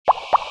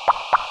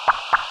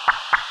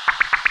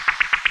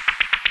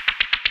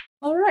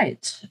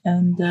right.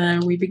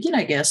 And we begin,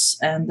 I guess.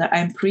 And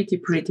I'm pretty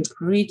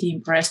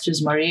impressed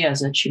with Maria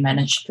that she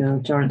managed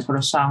to turn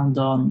her sound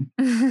on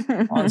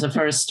the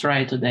first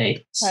try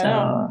today.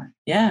 So,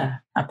 yeah,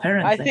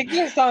 apparently. I think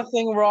there's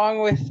something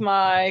wrong with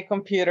my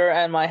computer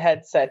and my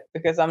headset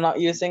because I'm not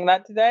using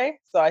that today.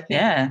 So I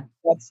think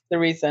that's the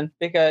reason,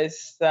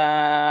 because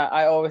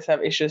I always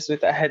have issues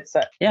with the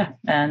headset. Yeah,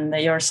 and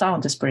your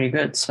sound is pretty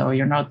good. So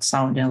you're not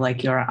sounding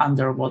like you're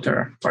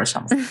underwater or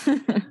something.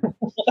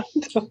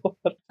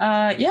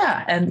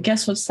 Yeah, and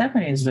guess what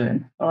Stephanie is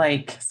doing?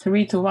 Like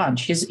 3-1.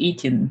 She's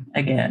eating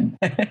again.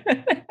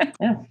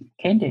 Yeah,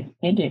 candy.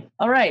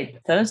 All right,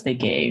 Thursday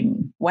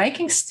game.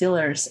 Vikings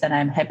Steelers, and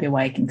I'm happy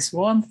Vikings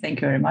won.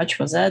 Thank you very much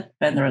for that.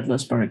 Ben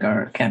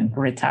Roethlisberger can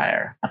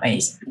retire.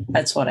 Amazing.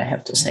 That's what I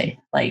have to say.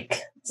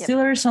 Like,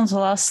 Steelers on the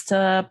last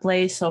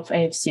place of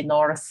AFC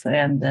North,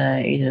 and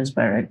it is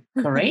very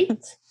great.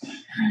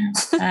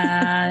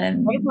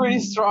 And a pretty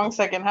strong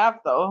second half,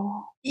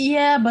 though.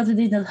 Yeah, but it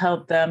didn't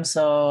help them,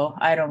 so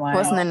I don't mind.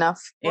 Wasn't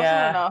enough.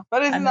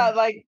 But isn't that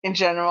like in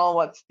general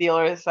what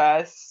Steelers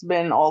has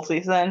been all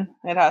season?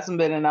 It hasn't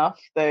been enough.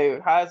 They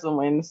had some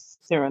wins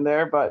here and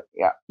there, but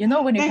yeah. You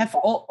know, when you have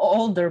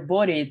older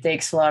body, it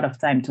takes a lot of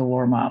time to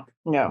warm up.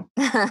 Yeah.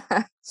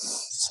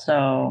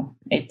 So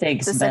it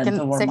takes the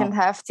second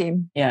half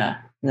team. Yeah,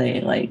 they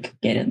like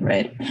getting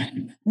ready.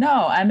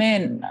 No, I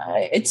mean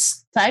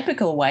it's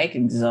typical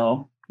Vikings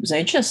though.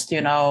 They just,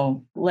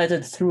 let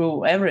it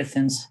through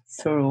everything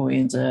through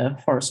in the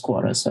first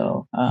quarter.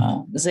 So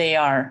they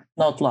are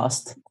not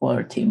last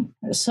quarter team.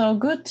 So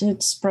good.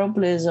 It's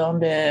probably the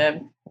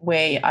only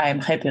way I'm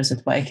happy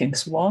that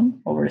Vikings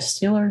won over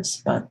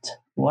Steelers, but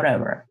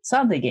whatever.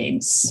 Sunday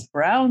games.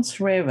 Browns,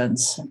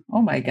 Ravens.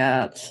 Oh my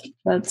God.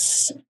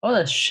 That's what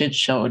a shit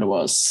show it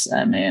was.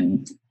 I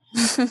mean...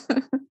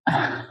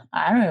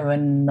 I don't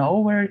even know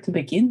where to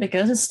begin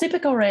because it's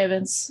typical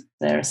Ravens.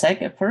 Their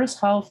first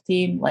half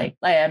team,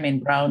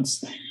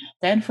 Browns,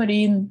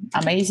 10-14,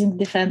 amazing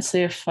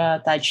defensive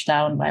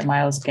touchdown by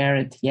Myles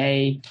Garrett.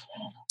 Yay.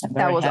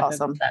 That was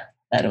awesome.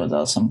 That was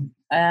awesome.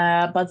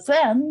 But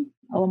then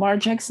Lamar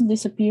Jackson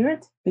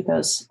disappeared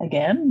because,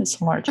 again, it's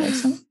Lamar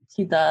Jackson.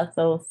 He does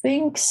those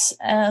things,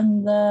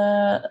 and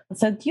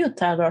that dude,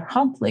 Tyler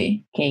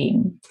Huntley,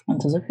 came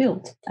onto the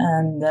field,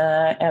 and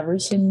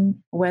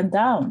everything went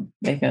down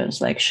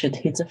because shit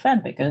hit the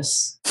fan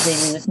because they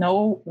didn't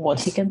know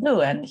what he can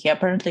do, and he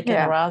apparently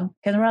can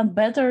run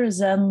better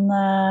than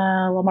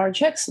Lamar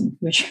Jackson,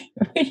 which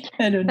I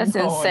don't know. That's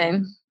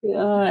insane.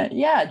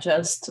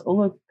 Just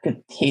look at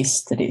his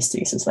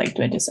statistics. It's like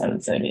 27,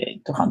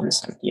 38,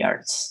 230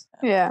 yards.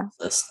 Yeah,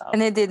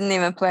 and he didn't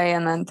even play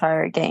an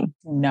entire game.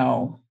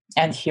 No.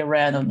 And he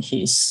ran on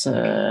his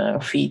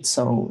feet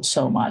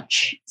so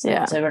much.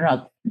 Yeah, they were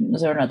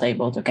not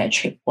able to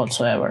catch him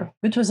whatsoever.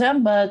 Good for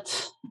them,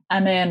 but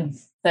I mean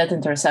that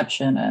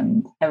interception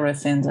and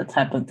everything that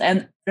happened,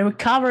 and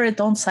recovered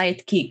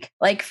onside kick.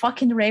 Like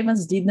fucking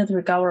Ravens did not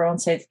recover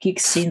onside kick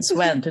since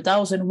when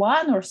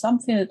 2001 or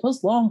something. It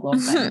was long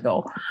time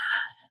ago.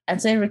 And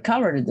they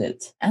recovered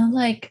it. And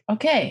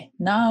okay,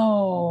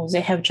 now they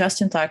have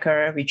Justin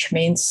Tucker, which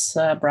means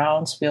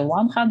Browns will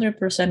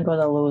 100%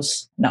 gonna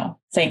lose. No,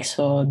 thanks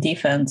for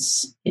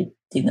defense. It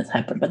didn't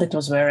happen, but it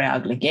was a very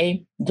ugly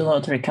game. Do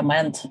not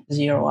recommend.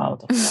 0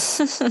 out of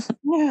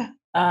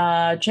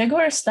 10.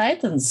 Jaguars,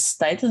 Titans.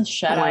 Titans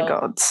shut out. Oh my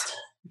God.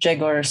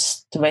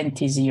 Jaguars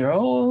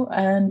 20-0,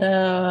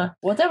 and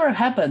whatever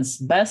happens,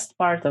 best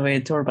part of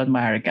it, Urban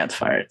Meyer got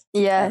fired.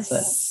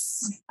 Yes.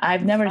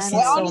 I've never seen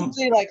I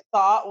honestly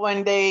thought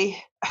when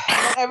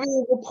every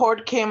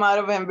report came out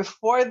of him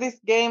before this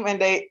game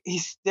and he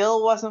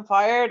still wasn't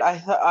fired,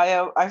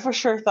 I for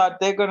sure thought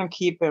they're gonna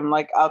keep him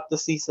out the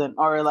season,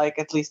 or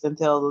at least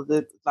until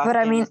the last But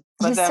I mean,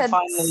 game. he said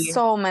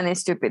so many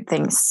stupid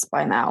things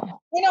by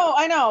now.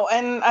 I know,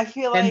 and I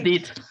feel like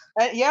indeed.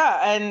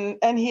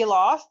 And he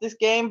lost this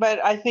game, but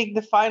I think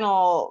the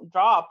final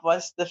drop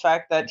was the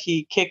fact that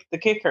he kicked the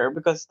kicker,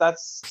 because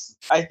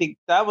I think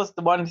that was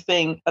the one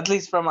thing, at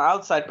least from an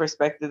outside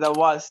perspective,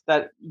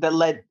 that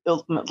led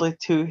ultimately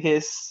to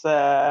his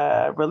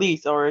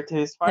release or to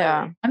his firing.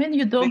 Yeah. I mean,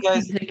 you don't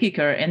kick the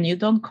kicker and you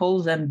don't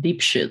call them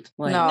dipshit.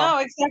 No,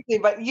 exactly.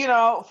 But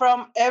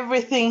from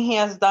everything he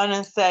has done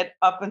and said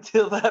up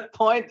until that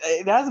point,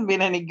 it hasn't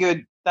been any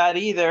good that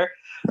either.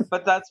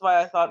 But that's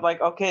why I thought,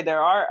 okay, they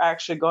are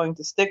actually going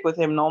to stick with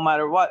him no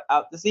matter what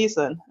out the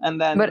season. And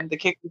then the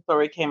kicker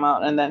story came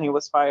out, and then he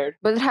was fired.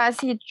 But has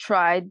he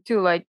tried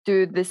to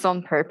do this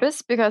on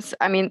purpose? Because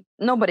I mean,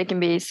 nobody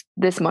can be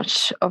this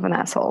much of an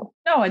asshole.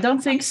 No, I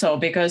don't think so,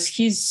 because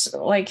he's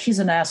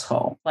an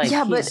asshole.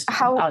 Yeah, but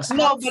how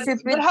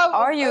stupid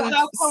are you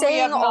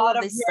saying all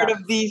of this stuff?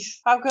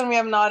 How can we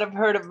have not have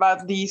heard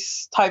about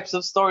these types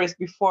of stories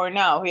before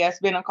now? He has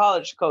been a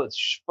college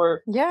coach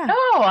for... Yeah.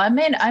 No, I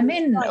mean,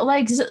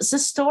 the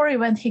story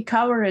when he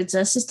covered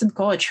the assistant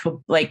coach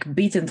who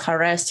beat and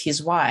harassed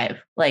his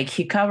wife. Like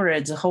he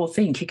covered the whole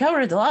thing. He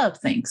covered a lot of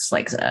things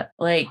like that.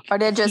 Like Are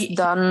they just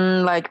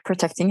done like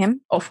protecting him?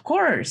 Of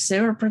course,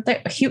 they were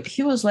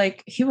he was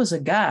like he was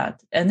a god,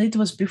 and it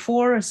was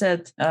before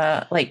that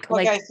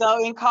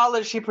so in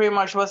college he pretty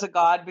much was a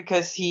god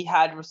because he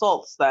had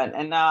results then,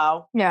 and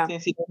now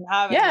since he didn't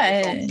have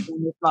any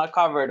results, it's not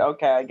covered.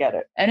 Okay, I get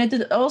it. And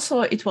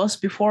it was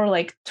before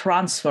like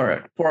transfer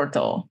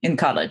portal in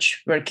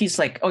college where kids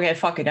like, okay,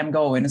 fuck it, I'm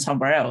going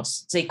somewhere else.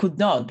 They could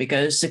not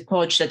because the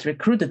coach that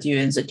recruited you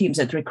and the teams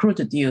that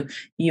recruited you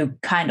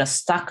kind of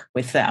stuck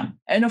with them.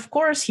 And of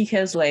course he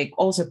has like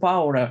all the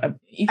power.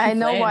 I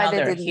know why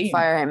they didn't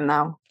fire him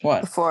now.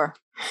 What? Before.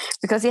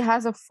 Because he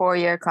has a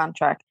 4-year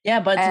contract.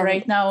 Yeah, but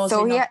right now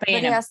so he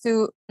has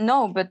to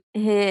but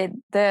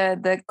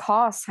the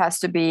cost has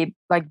to be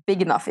like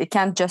big enough. It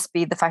can't just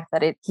be the fact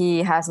that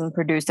he hasn't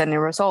produced any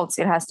results.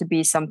 It has to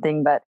be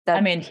something that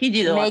I mean, he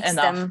did makes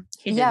enough. them.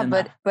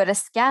 Enough. But a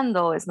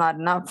scandal is not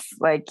enough.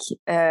 Like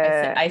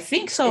I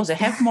think so. They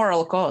have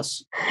moral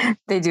cause.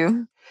 They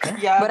do.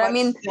 Yeah, but I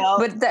mean, still,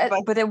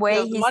 but the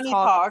way he's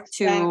talked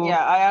to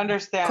I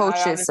understand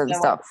coaches and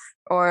stuff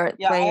or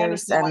players. I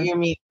understand what you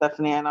mean,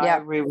 Stephanie, and I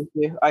agree with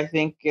you. I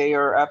think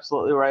you're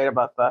absolutely right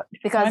about that.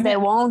 Because they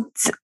won't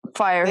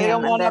fire him. They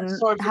don't want to then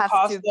absorb the have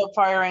cost to of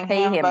firing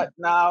him, but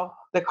now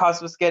the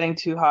cost was getting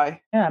too high.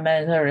 Yeah, I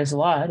mean, there is a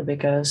lot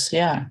because,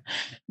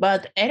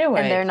 But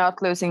anyway. And they're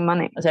not losing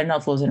money. They're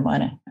not losing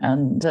money.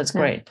 And that's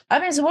great. I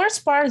mean, the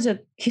worst part is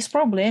that he's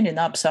probably ending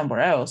up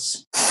somewhere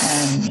else.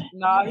 And,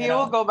 no, he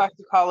will go back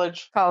to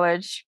college.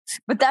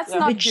 But that's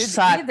not which good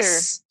sucks. either.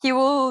 He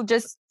will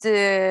just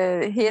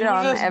hit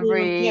on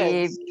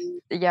every...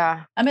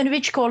 Yeah. I mean,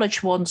 which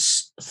college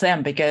wants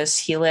them? Because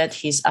he let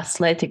his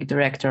athletic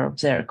director of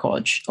their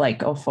college,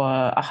 like of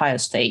Ohio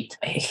State,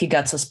 he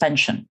got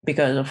suspension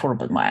because of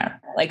Urban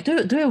Meyer. Like,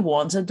 do you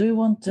want that? Do you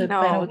want the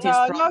penalties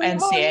from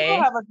NCAA? He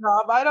will have a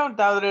job. I don't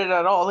doubt it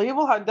at all. He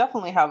will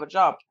definitely have a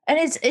job. And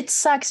it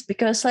sucks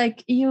because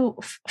like you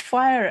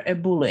fire a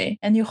bully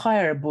and you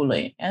hire a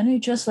bully and you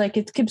just like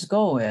it keeps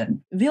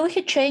going. Will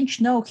he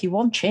change? No, he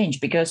won't change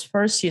because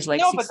first he's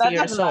like 60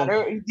 years old.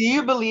 Matter. Do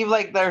you believe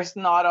like there's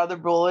not other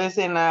bullies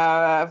in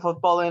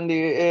football in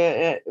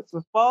the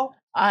football?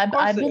 I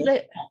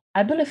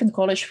believe in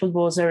college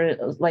football there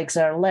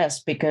are less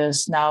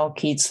because now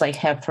kids like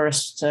have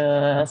first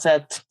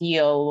that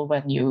deal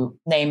when you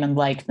name and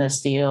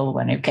likeness deal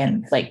when you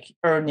can like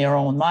earn your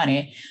own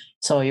money.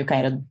 So you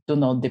kind of do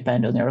not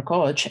depend on your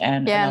coach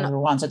and another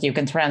ones that you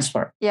can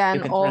transfer. Yeah,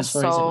 and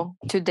also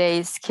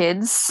today's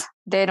kids,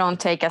 they don't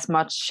take as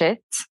much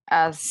shit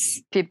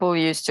as people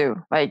used to.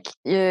 Like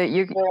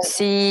you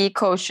see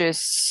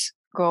coaches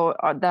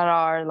that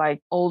are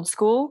like old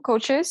school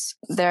coaches.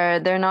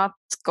 They're not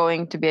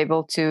going to be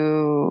able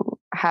to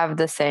have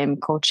the same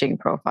coaching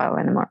profile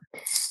anymore.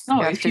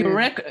 No,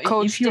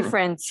 coach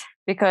different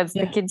because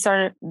the kids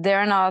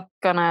they're not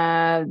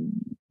gonna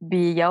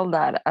be yelled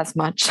at as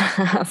much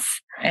as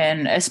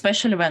and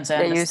especially when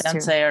they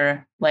understand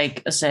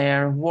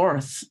their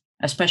worth,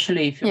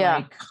 especially if you're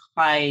like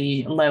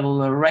high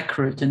level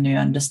recruit and you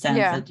understand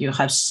that you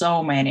have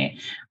so many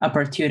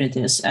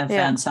opportunities and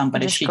then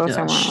somebody some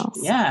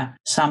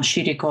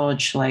shitty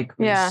coach like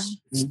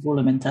with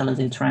bully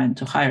mentality trying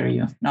to hire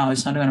you. No,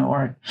 it's not going to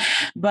work.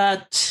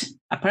 But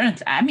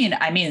apparently, I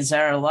mean,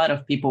 there are a lot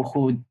of people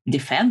who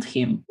defend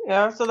him.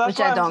 Yeah, so that's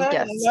why I'm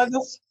saying.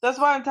 That's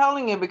why I'm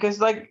telling you,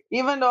 because like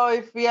even though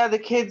if the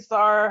kids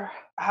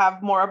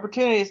have more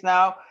opportunities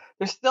now,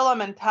 there's still a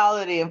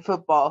mentality in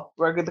football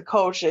where the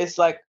coach is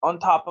like on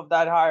top of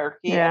that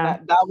hierarchy,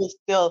 and that will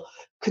still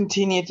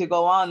continue to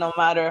go on no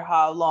matter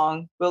how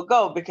long we'll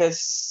go,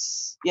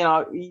 because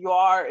you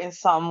are in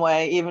some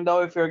way, even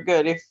though if you're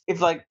good,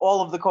 if like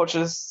all of the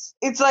coaches,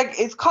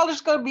 it's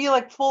college going to be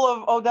like full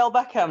of Odell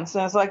Beckhams,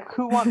 and it's like,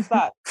 who wants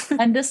that? I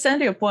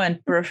understand your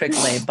point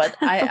perfectly, but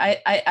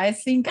I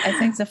think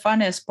the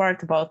funniest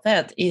part about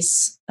that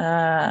is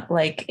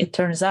like it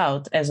turns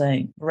out, as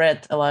I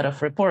read a lot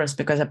of reports,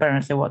 because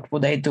apparently what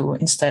would I do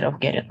instead of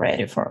getting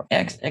ready for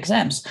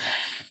exams,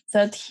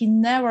 that he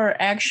never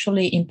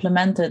actually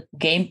implemented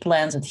game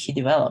plans that he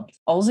developed.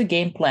 All the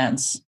game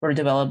plans were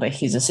developed by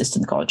his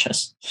assistant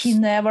coaches. He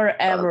never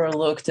ever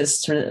looked at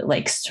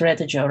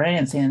strategy or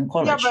anything in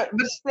college. Yeah,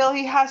 but still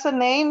he has a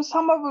name.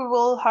 Some of it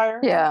will hire.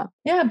 Yeah.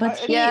 Yeah, but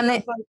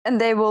and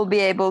they will be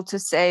able to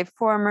say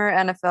former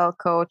NFL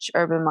coach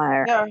Urban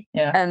Meyer.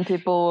 Yeah. And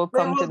people will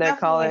come to their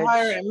college.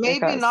 Hire him.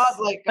 Maybe not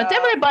like but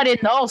everybody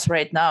knows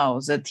right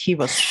now that he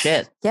was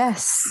shit.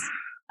 Yes.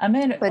 I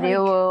mean, but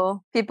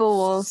people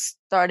will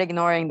start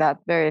ignoring that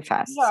very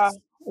fast. Yeah,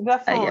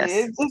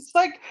 definitely. It's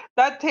like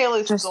that tale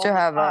is just to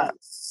have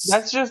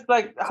that's just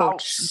like coach. How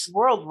the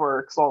world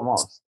works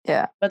almost.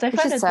 Yeah. But I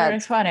find it very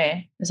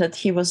funny that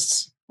he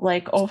was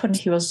often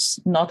he was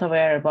not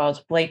aware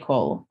about play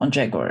call on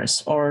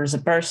Jaguars or the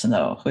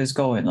personnel who is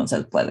going on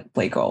that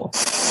play call.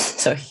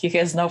 So he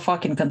has no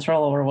fucking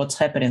control over what's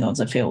happening on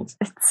the field.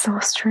 It's so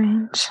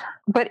strange.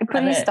 But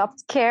he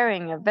stopped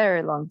caring a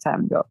very long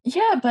time ago.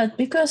 Yeah, but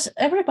because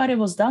everybody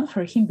was done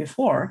for him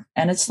before.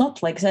 And it's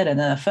not like that in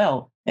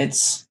NFL.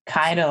 It's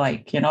kind of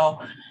like,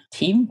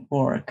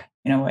 teamwork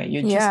in a way.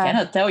 You just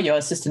cannot tell your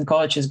assistant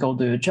coaches go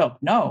do your job.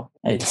 No,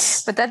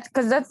 it's. But that's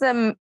because that's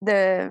the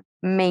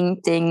main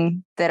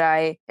thing that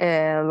I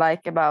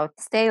like about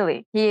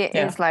Staley. He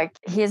is like,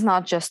 he's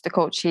not just the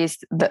coach, he's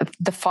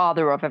the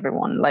father of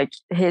everyone. Like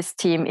his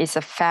team is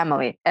a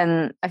family,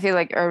 and I feel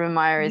like Urban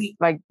Meyer is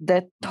like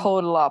the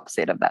total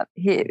opposite of that.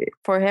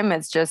 For him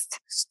it's just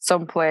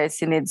some place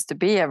he needs to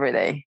be every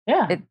day.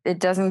 It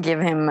doesn't give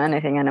him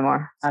anything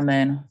anymore. I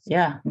mean,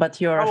 but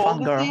you're a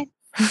fun girl.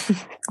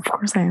 Of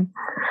course I am.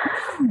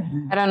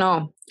 I don't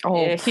know.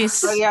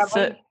 He's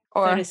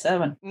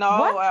 37.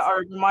 No,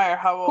 Urban Meyer.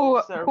 How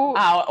old is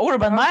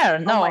Urban Meyer?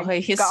 No,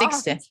 he's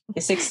 60.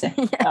 He's 60.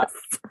 Yes.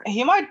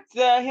 He might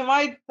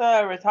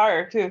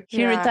retire too.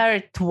 He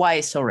retired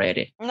twice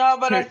already. No,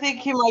 but I think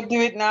he might do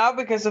it now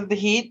because of the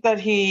heat that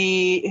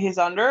he's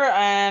under,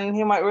 and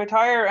he might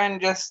retire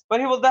but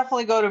he will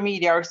definitely go to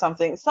media or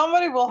something.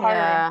 Somebody will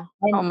hire him.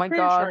 Oh my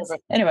God. Sure.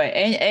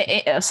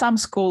 Anyway, some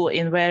school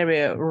in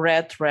very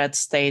red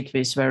state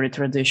with very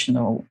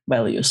traditional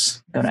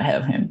values gonna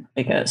have him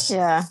because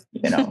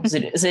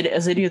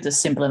Zidiot is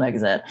simply like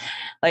that.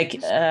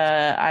 Like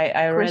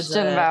I read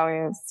Christian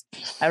values.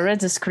 I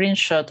read the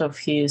screenshot of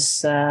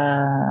his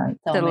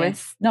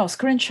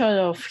screenshot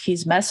of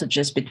his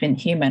messages between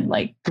him and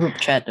like group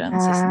chat and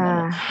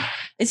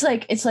it's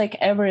like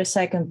every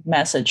second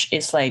message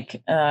is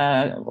like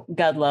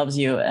God loves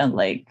you and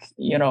like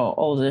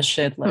all this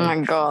shit like, oh my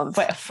God,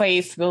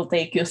 faith will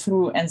take you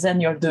through, and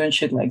then you're doing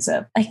shit like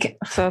that, like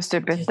so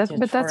stupid.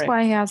 That's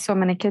why he has so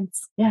many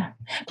kids.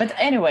 But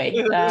anyway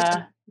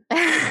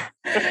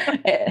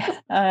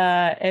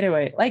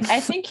anyway, like I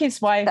think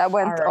his wife that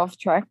went off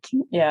track.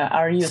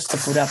 Are used to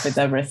put up with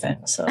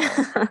everything, so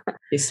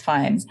it's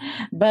fine.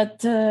 But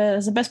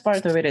the best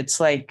part of it, it's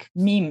like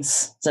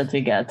memes that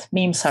we get.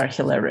 Memes are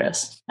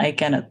hilarious. I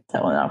cannot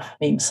tell enough.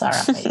 Memes are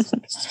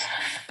amazing.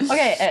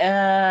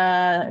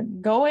 Okay,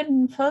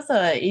 going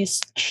further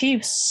is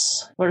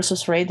Chiefs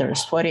versus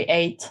Raiders,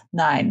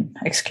 48-9.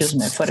 Excuse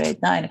me,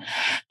 48-9.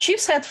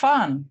 Chiefs had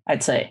fun,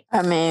 I'd say.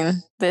 I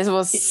mean, this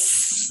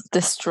was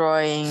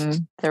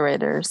destroying the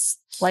Raiders.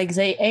 Like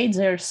they ate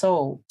their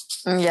soul.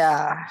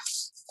 Yeah.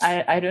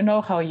 I don't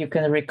know how you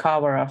can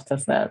recover after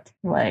that.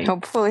 Like,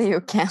 hopefully you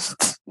can't.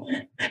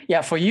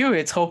 For you,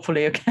 it's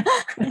hopefully you can.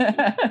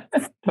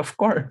 Of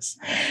course.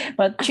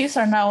 But Chiefs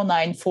are now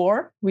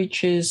 9-4,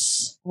 which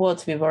is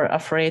what we were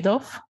afraid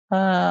of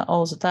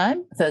all the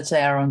time, that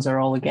they are on the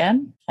roll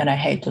again. And I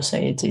hate to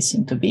say it, they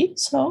seem to be.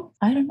 So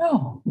I don't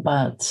know,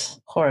 but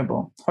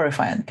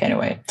horrifying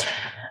anyway.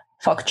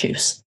 Fuck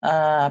Chiefs.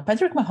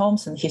 Patrick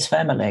Mahomes and his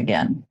family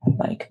again,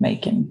 like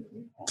making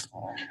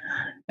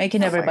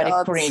everybody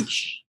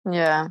cringe.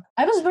 Yeah.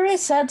 I was very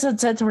sad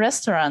that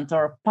restaurant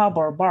or pub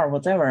or bar,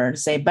 whatever,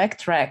 they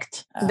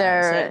backtracked.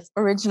 Their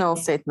original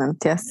statement,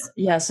 yes.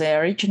 Yes, the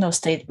original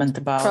statement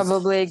about...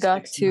 Probably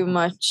got too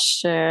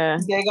much...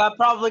 They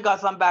probably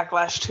got some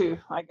backlash too,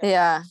 I guess.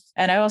 Yeah.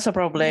 And I also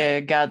probably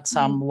got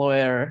some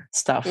lawyer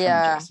stuff from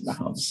Jackson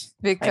Mahomes.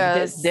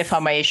 Because... Like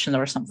defamation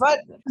or something.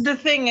 But the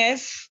thing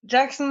is,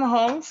 Jackson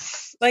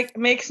Mahomes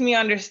makes me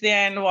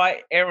understand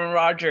why Aaron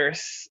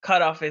Rodgers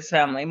cut off his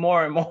family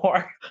more and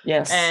more.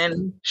 Yes.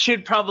 And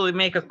should probably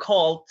make a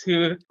call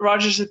to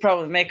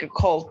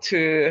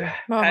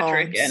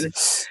Patrick and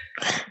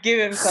give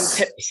him some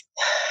tips.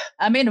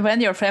 I mean, when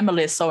your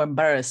family is so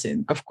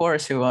embarrassing, of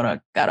course you want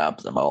to cut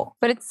up them all.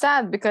 But it's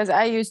sad because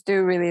I used to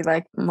really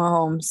like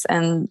Mahomes,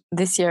 and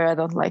this year I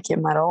don't like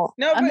him at all.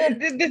 No, but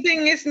the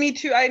thing is, me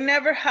too. I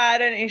never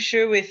had an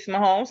issue with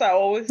Mahomes. I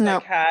always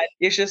had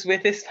issues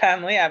with his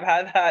family. I've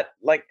had that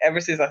ever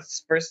since I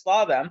first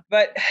saw them.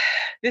 But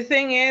the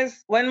thing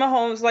is, when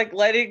Mahomes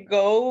let it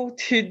go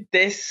to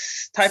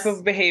this type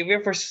of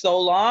behavior for so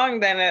long,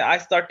 then I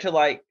start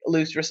to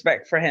lose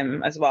respect for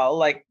him as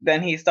well.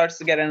 Then he starts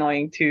to get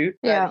annoying too.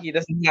 Yeah. He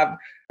doesn't have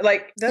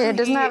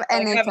doesn't have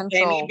any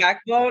control. Any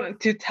backbone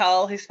to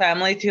tell his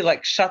family to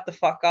shut the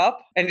fuck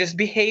up and just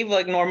behave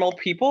like normal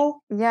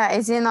people. Yeah,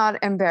 is he not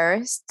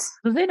embarrassed?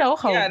 Do they know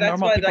how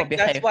normal people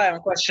behave? That's why I'm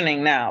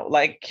questioning now.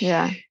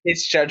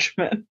 His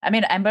judgment. I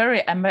mean, I'm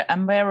very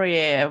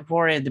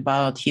worried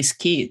about his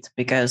kid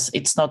because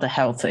it's not a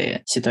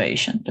healthy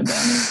situation, to be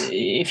honest.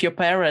 If your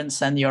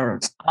parents and your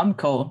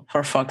uncle,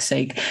 for fuck's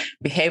sake,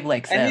 behave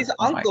like that, and his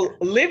uncle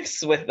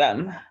lives with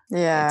them.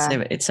 Yeah,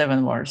 it's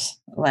even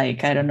worse. I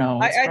don't know.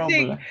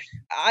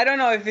 I don't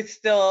know if it's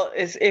still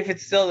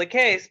the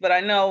case, but I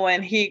know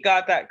when he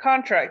got that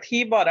contract,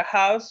 he bought a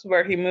house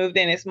where he moved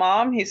in his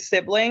mom, his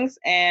siblings,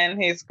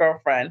 and his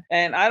girlfriend.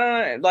 And I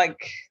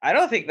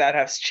don't think that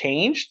has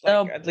changed.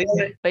 At least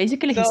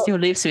basically, he still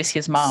lives with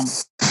his mom.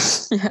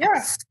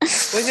 Yeah,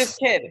 with his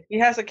kid. He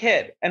has a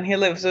kid, and he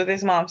lives with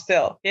his mom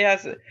still.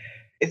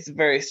 it's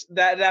very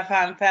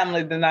that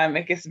family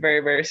dynamic is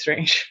very, very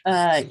strange.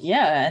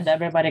 Yeah, and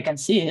everybody can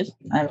see it.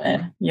 I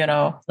mean,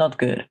 not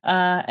good.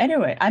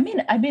 Anyway, I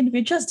mean,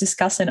 we're just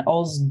discussing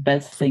all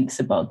bad things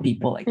about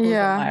people like Urban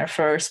Meyer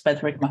first,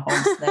 Patrick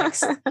Mahomes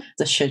next,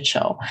 the shit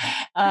show.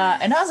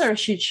 Another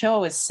shit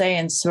show is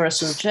Saints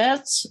versus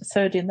Jets,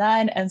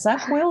 39, and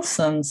Zach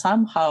Wilson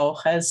somehow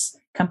has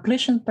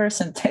completion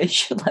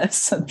percentage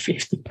less than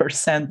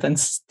 50% and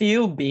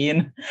still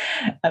being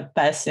a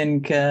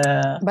passing.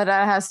 But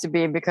that has to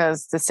be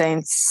because the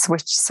Saints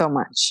switched so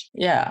much.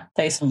 Yeah,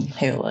 Taysom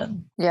Hill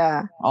and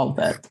all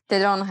that. They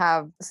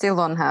still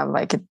don't have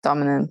like a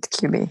dominant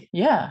QB.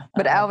 Yeah.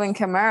 But Alvin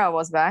Kamara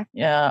was back.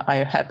 Yeah, are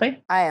you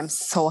happy? I am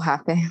so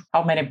happy.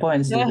 How many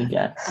points did you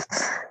get?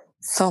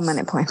 So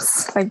many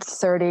points, like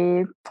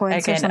 30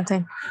 points or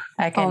something.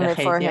 I kind of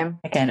hate him.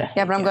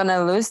 Yeah, but I'm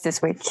gonna lose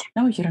this week.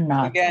 No, you're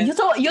not. Again.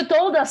 You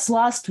told us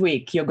last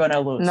week you're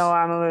gonna lose. No,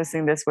 I'm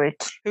losing this week.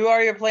 Who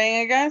are you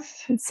playing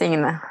against?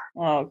 Cena.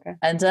 Oh, okay.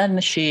 And then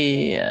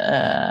she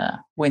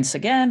wins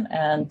again,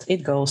 and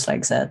it goes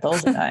like that all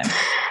the time.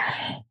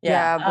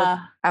 Yeah, but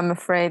I'm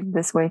afraid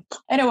this week.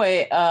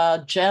 Anyway,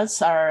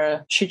 Jets are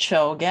a shit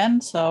show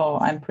again, so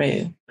I'm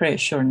pretty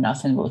sure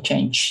nothing will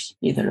change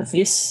either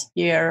this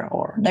year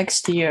or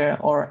next year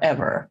or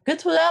ever.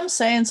 Good for them.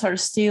 Saints are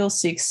still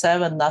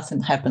 6-7.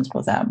 Nothing happens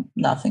for them.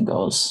 Nothing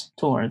goes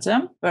towards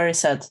them. Very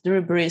sad.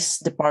 Drew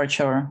Brees'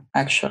 departure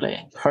actually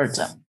hurt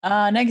them.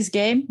 Next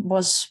game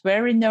was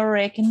very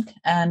nerve-wracking,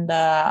 and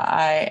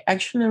I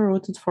actually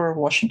rooted for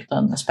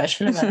Washington,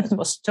 especially when it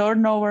was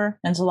turnover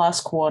in the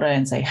last quarter,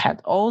 and they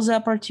had all the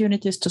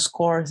opportunities to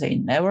score. They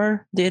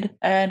never did.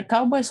 And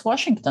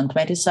Cowboys-Washington,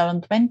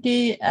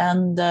 27-20,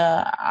 and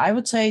I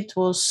would say it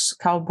was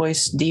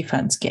Cowboys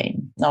defense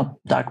game, not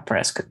Dak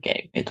Prescott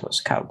game. It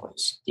was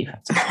Cowboys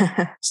defense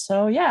game.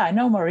 So yeah, I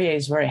know Maria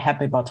is very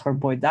happy about her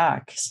boy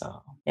Dak.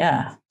 So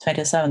yeah,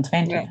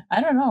 27-20. Yeah.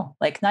 I don't know,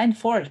 like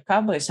 9-4.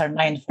 Cowboys are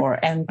 9-4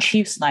 and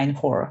Chiefs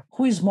 9-4.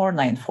 Who is more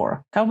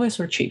 9-4, Cowboys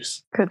or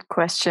Chiefs? Good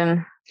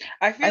question.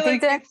 I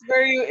think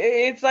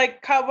it's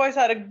like Cowboys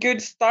had a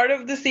good start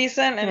of the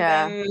season, and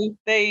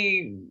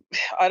then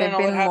I don't know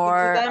what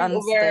happened to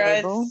them.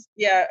 Whereas,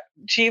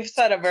 Chiefs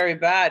had a very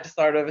bad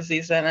start of the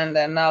season, and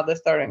then now they're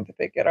starting to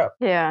pick it up.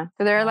 Yeah,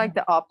 so they're like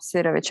the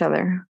opposite of each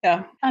other.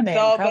 Yeah, I mean,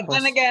 but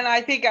then again,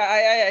 I think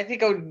I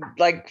would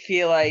like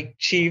feel like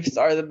Chiefs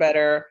are the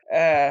better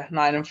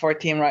 9-4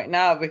 team right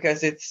now,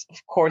 because it's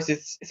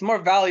more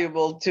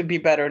valuable to be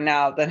better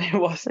now than it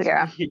was at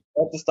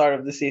the start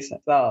of the season.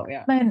 So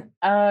yeah, man.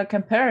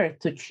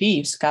 Compared to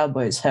Chiefs,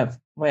 Cowboys have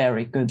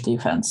very good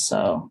defense,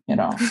 so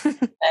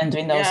and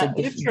we know that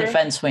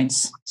defense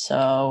wins,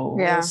 so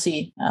we'll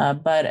see.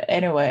 But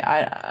anyway,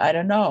 I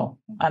don't know.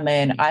 I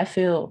mean, I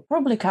feel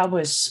probably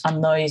Cowboys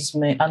annoy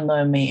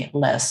me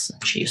less than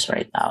Chiefs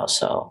right now,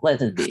 so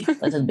let it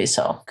be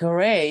so.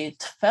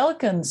 Great.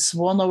 Falcons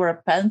won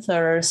over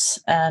Panthers,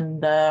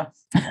 and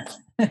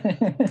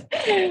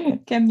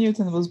Cam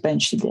Newton was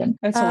benched again.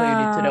 That's all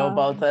you need to know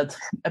about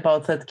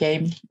that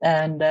game.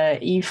 And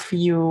if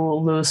you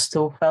lose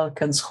to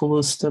Falcons, who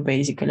lose to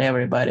basically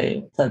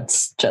everybody,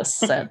 that's just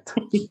sad.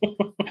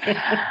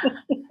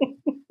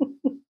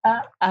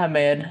 I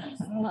mean,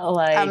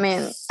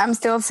 I'm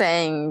still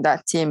saying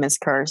that team is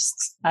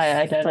cursed.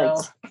 I don't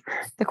know.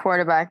 The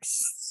quarterbacks.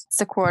 It's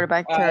the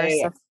quarterback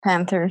curse of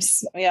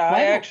Panthers. Yeah,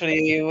 I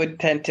actually would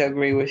tend to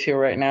agree with you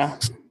right now.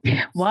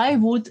 Why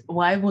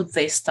would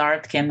they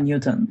start Cam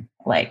Newton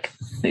like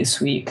this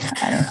week?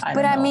 I don't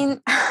know. I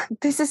mean,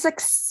 this is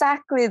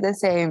exactly the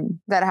same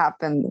that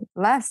happened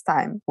last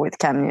time with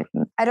Cam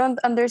Newton. I don't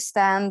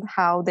understand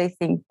how they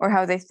think or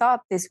how they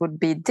thought this would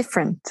be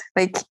different.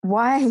 Like,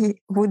 why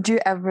would you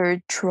ever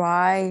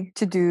try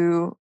to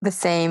do the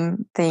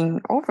same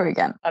thing over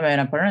again? I mean,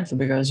 apparently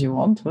because you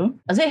want to.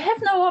 They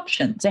have no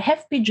option. They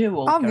have PJ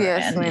Walker.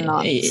 Obviously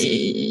not.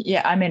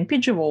 Yeah, I mean,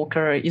 PJ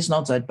Walker is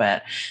not that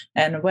bad.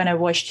 And when I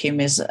watched him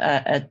at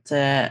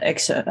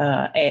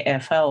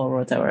AFL or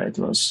whatever it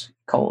was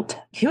called,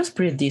 he was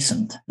pretty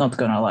decent, not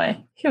gonna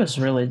lie. He was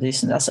really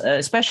decent,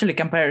 especially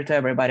compared to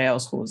everybody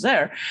else who was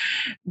there.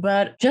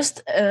 But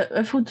just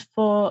a food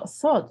for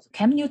thought,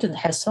 Cam Newton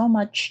has so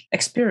much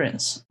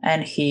experience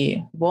and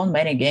he won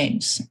many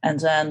games. And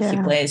then he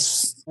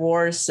plays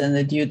worse than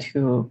the dude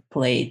who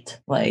played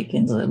like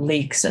in the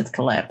leagues that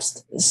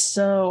collapsed.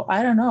 So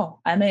I don't know.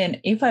 I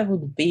mean, if I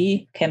would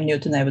be Cam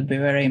Newton, I would be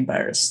very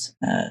embarrassed.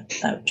 I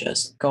would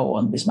just go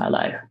on with my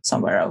life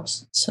somewhere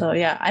else. So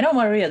yeah, I know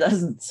Maria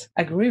doesn't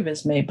agree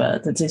with me,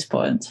 but at this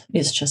point,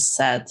 it's just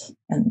sad.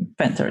 And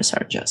Panthers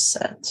are just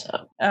sad.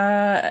 So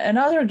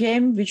another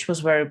game which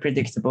was very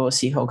predictable: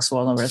 Seahawks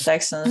won over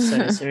Texans,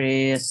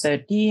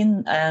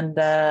 33-13, and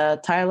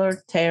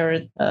Tyrod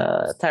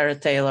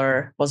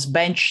Taylor was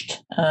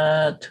benched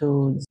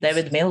to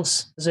David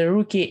Mills, the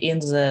rookie in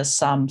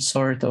some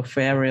sort of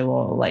very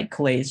low, like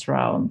late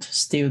round,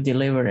 still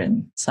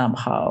delivering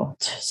somehow.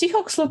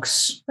 Seahawks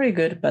looks pretty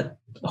good, but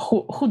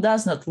who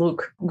does not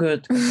look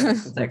good compared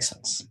to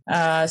Texans?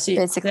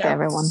 Basically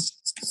everyone.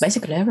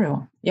 Basically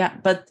everyone. Yeah,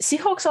 but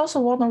Seahawks also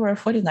won over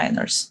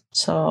 49ers.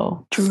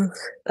 So True.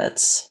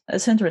 that's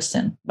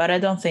interesting. But I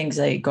don't think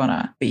they're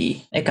gonna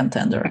be a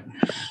contender.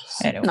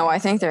 Anyway. No, I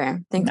think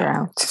they're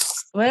out.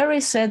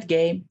 Very sad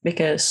game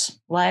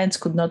because Lions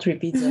could not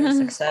repeat their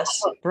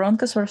success.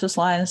 Broncos versus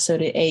Lions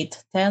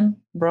 38-10.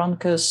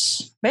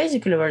 Broncos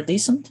basically were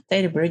decent.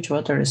 Teddy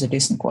Bridgewater is a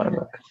decent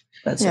quarterback.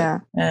 That's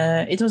it.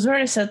 It was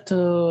very sad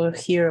to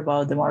hear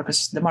about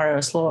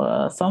Demarius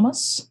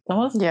Thomas.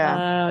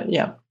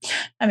 Yeah.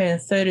 I mean,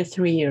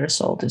 33 years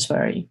old is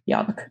very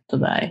young to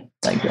die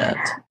like that.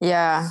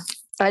 Yeah.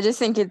 I just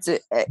think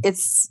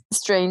it's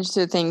strange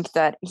to think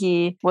that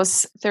he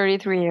was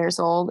 33 years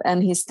old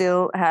and he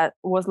still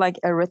was like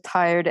a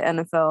retired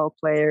NFL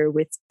player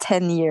with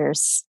 10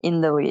 years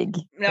in the league.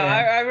 No,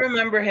 I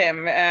remember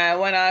him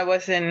when I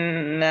was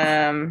in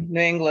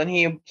New England.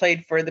 He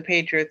played for the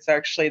Patriots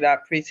actually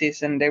that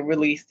preseason. They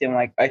released him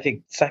like I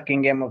think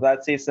second game of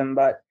that season,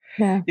 but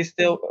he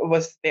still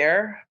was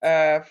there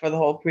for the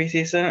whole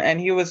preseason, and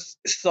he was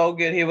so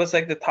good. He was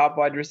like the top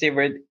wide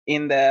receiver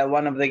in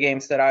one of the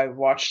games that I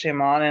watched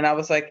him on, and I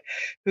was like,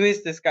 "Who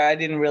is this guy?" I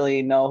didn't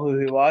really know who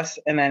he was,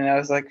 and then I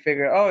was like,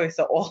 "Figure, oh, he's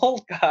an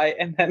old guy,"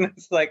 and then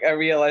it's like I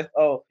realized,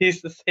 "Oh,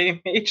 he's the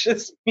same age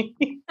as me."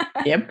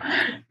 Yep.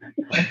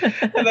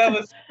 And that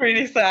was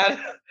pretty sad.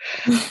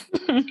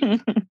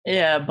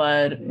 Yeah,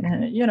 but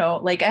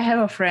like I have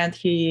a friend.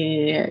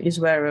 He is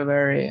very,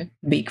 very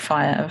big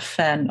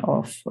fan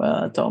of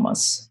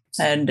Thomas,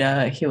 and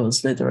he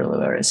was literally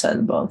very sad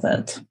about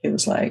that. He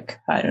was like,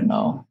 I don't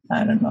know.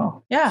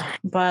 Yeah,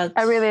 but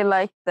I really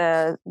like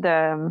the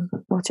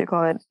what you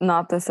call it,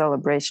 not the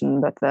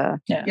celebration, but the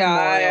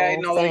I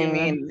know what you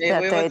mean.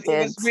 It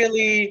was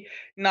really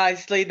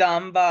nicely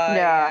done by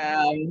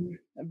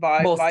the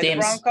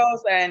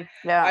Broncos, and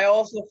I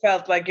also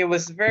felt like it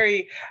was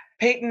very.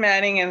 Peyton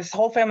Manning and his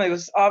whole family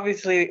was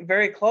obviously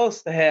very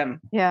close to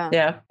him.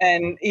 Yeah.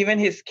 And even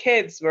his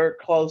kids were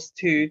close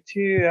to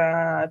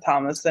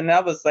Thomas. And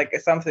that was like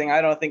something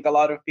I don't think a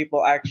lot of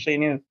people actually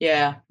knew.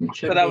 Yeah.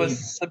 So that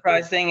was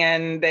surprising.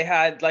 And they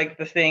had like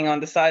the thing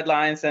on the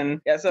sidelines.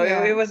 And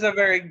it was a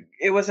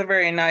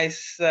very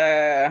nice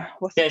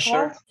what's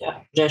gesture. It called? Yeah,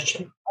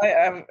 gesture.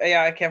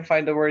 I can't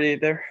find the word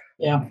either.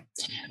 Yeah.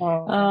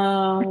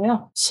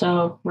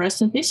 So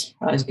rest in peace,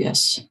 I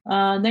guess.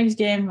 Next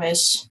game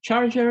is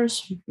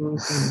Chargers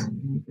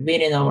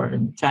winning over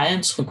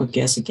Giants. Who could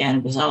guess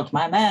again without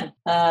my man?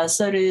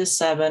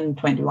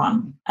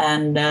 37-21.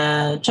 And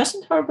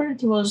Justin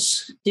Herbert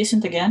was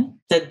decent again.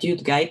 That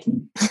dude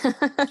Guyton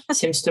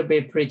seems to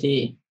be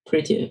pretty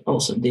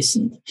also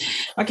decent.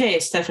 Okay,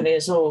 Stephanie,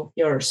 it's all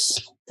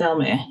yours. Tell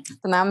me.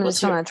 So now I'm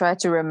just going to try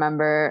to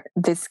remember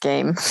this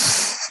game.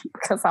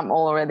 Because I'm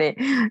already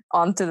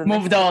on to the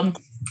moved on.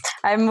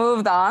 I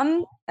moved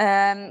on.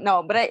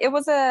 No, but it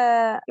was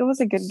a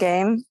good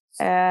game.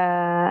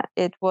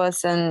 It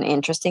was an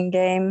interesting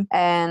game,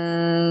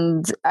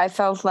 and I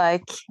felt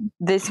like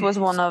this was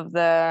one of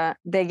the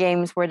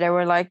games where they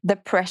were like the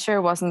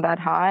pressure wasn't that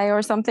high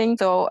or something.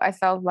 So I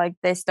felt like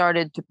they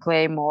started to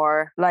play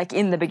more like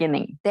in the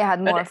beginning. They had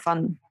more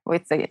fun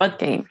with the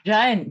game.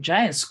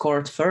 Giants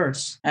scored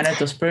first, and it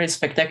was pretty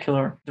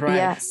spectacular drive.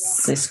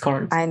 Yes, they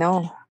scored. I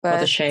know, but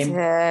what a shame.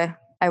 I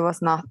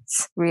was not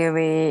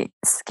really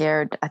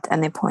scared at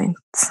any point.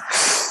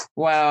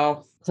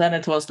 Wow. Then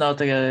it was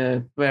not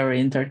a very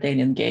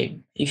entertaining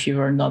game if you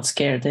were not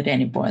scared at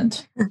any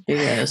point.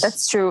 Yes.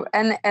 That's true.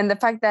 And the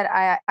fact that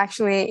I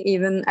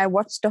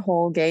watched the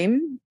whole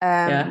game,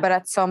 but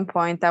at some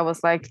point I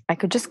was like, I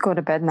could just go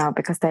to bed now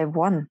because they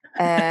won.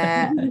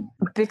 That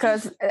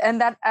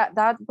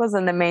was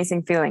an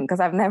amazing feeling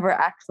because I've never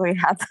actually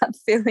had that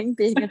feeling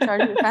being a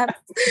Chargers fan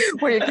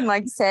where you can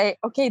like say,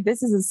 okay,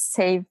 this is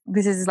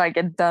like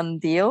a done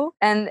deal.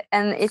 And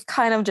it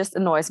kind of just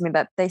annoys me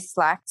that they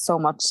slacked so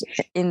much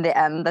in the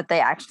end that they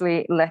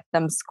actually let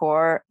them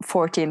score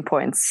 14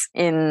 points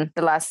in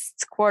the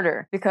last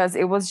quarter, because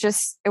it was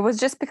just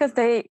because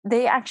they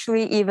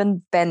actually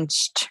even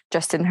benched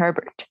Justin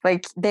Herbert.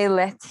 Like they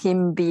let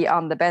him be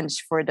on the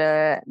bench for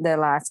the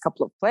last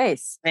couple of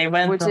plays. They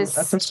went to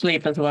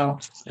sleep as well.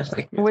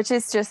 Which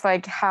is just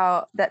like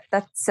how that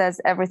says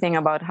everything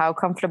about how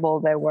comfortable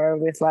they were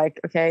with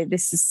like, okay,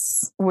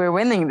 we're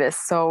winning this,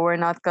 so we're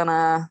not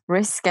gonna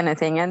risk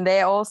anything. And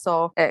they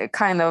also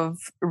kind of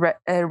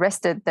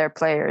rested their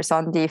players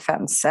on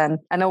defense, and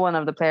I know one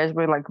of the players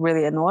were like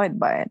really annoyed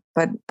by it,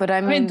 but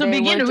I mean to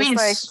begin with,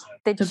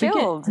 they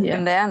chilled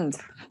in the end.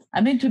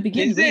 I mean, to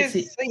begin this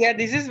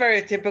is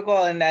very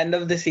typical in the end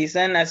of the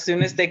season. As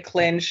soon as they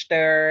clinch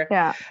the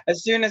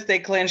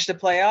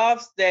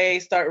playoffs, they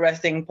start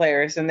resting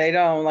players, and they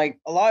don't like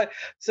a lot.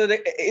 So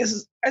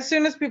as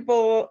soon as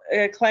people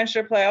clinch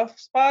their playoff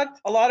spot,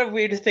 a lot of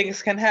weird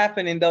things can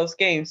happen in those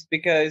games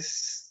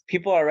because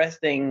people are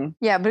resting.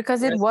 Yeah,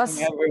 because it was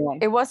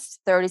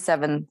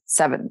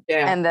 37-7,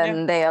 and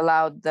then they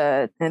allowed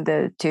the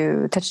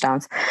 2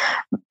 touchdowns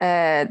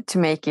to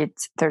make it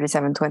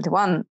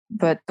 37-21.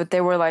 But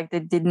they were like they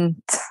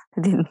didn't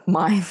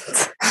mind.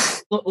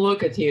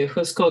 Look at you.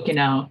 Who's cooking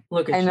now?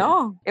 Look at I you.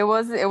 know it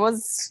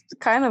was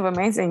kind of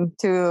amazing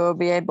to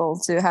be able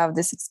to have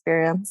this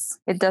experience.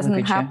 It doesn't at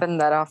you. happen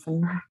that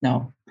often.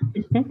 No.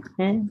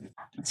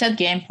 Set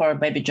game for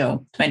Baby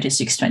Joe,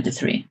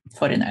 26-23.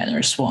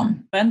 49ers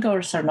won.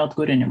 Bengals are not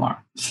good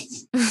anymore.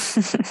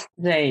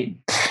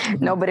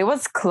 No, but it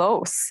was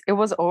close. It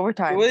was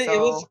overtime. It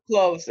was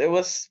close. It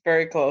was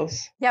very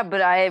close. Yeah,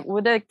 but I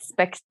would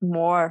expect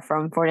more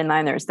from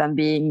 49ers than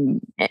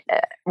being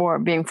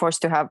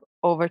forced to have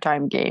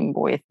overtime game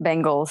with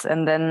Bengals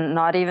and then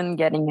not even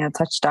getting a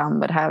touchdown,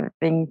 but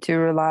having to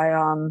rely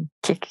on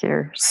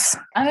kickers.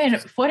 I mean,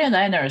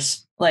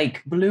 49ers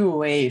like blew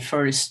away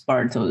first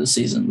part of the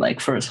season,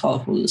 like first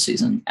half of the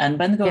season. And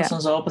Bengals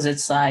on the opposite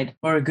side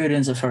were good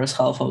in the first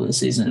half of the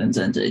season and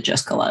then they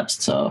just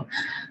collapsed. So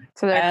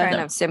they're kind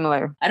of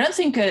similar. I don't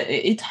think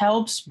it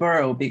helps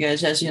Burrow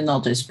because, as you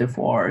noticed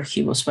before,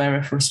 he was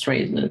very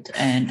frustrated.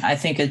 And I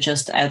think it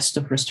just adds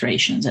to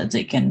frustration that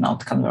they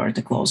cannot convert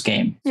a close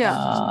game.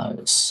 Yeah.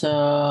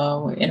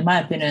 So, in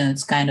my opinion,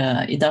 it's kind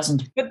of, it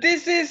doesn't. But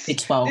this is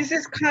well. This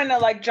is kind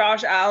of like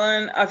Josh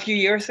Allen a few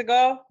years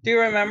ago. Do you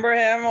remember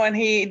him when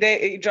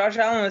Josh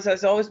Allen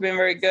has always been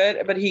very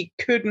good, but he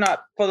could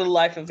not, for the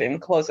life of him,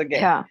 close a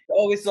game. Yeah.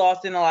 Always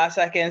lost in the last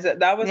seconds.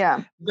 That was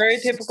very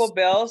typical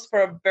Bills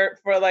for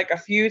like a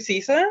few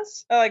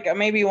seasons, like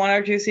maybe 1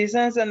 or 2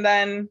 seasons, and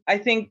then I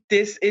think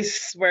this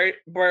is where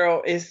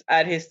Burrow is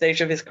at his stage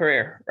of his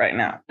career right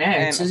now.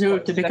 Yeah, it's easier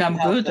to become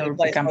good or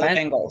become bad.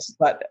 Bengals,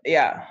 but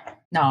yeah.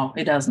 No,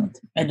 it doesn't.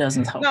 It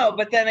doesn't help. No,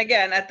 but then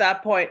again, at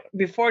that point,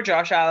 before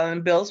Josh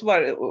Allen, Bills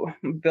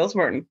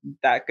weren't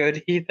that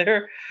good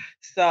either.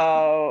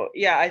 So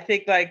yeah, I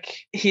think like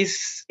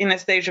he's in a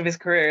stage of his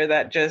career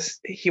that just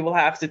he will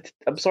have to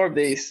absorb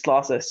these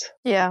losses.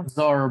 Yeah,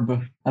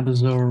 absorb.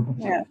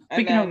 Yeah,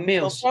 Speaking of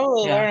Bills, he'll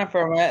probably learn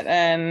from it,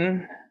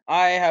 and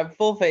I have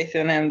full faith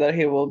in him that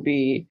he will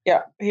be.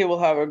 Yeah, he will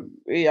have a.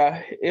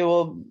 Yeah, it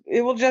will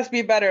just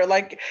be better.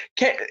 Like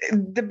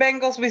the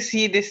Bengals we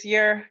see this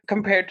year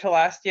compared to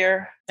last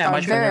year.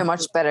 Yeah,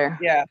 much better.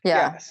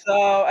 Yeah.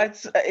 So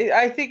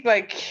I think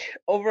like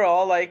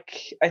overall,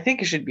 like I think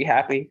he should be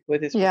happy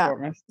with his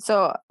performance.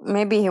 So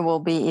maybe he will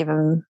be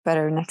even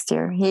better next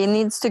year. He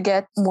needs to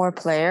get more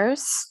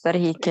players that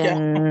he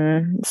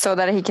can, so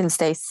that he can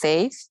stay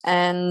safe,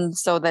 and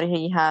so that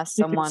he has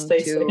someone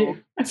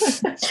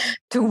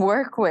to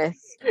work with.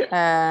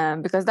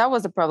 Because that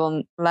was the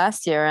problem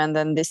last year, and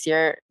then this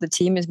year the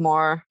team is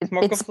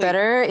it's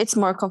better, it's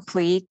more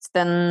complete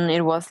than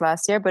it was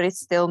last year, but it's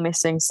still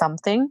missing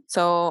something.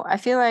 So I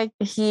feel like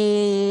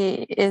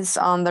he is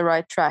on the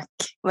right track,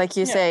 like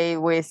you say,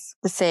 with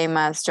the same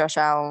as Josh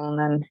Allen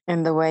and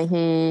in the way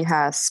he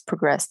has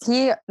progressed.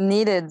 He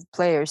needed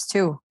players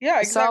too. Yeah,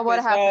 exactly. Saw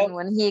what happened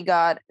when he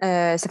got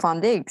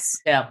Stephon Diggs.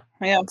 Yeah.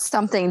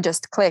 Something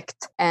just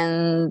clicked,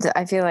 and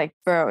I feel like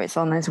Burrow is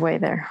on his way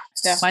there.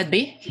 Yeah, might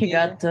be. He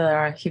got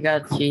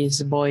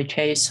his boy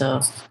Chase.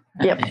 So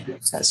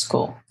that's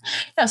cool.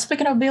 Yeah,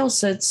 speaking of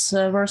Bills, it's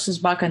versus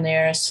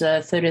Buccaneers,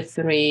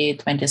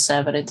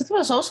 33-27. It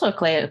was also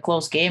a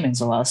close game in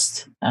the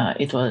last.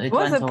 It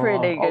was a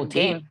pretty good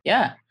game.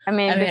 Yeah. I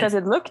mean, because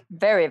it looked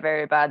very,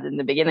 very bad in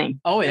the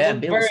beginning. Oh yeah,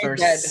 Bills were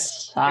dead.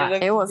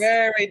 It was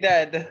very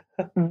dead.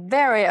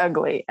 Very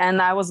ugly.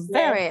 And I was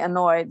very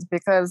annoyed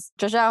because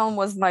Josh Allen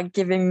was like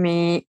giving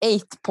me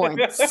 8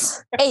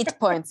 points. 8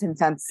 points in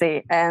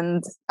fantasy.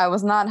 And I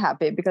was not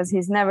happy because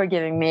he's never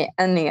giving me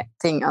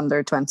anything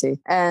under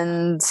 20.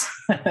 And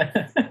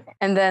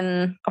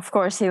then, of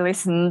course, he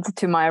listened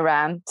to my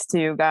rant to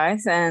you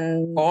guys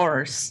and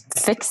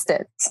fixed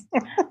it.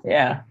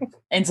 Yeah.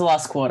 In the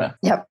last quarter.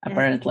 Yep.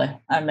 Apparently.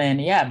 I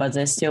mean, but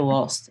they still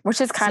lost.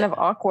 Which is kind of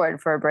awkward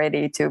for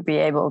Brady to be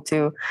able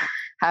to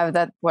have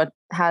that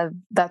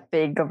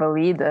big of a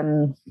lead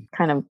and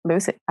kind of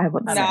lose it, I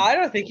would say. No, I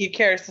don't think he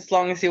cares as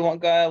long as he won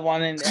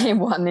in the end. He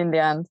won in the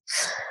end.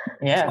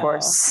 Yeah.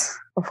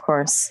 Of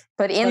course.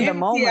 But in the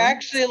moment, he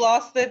actually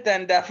lost it,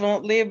 then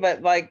definitely.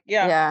 But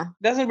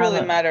doesn't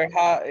really matter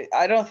how.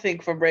 I don't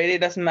think for Brady, it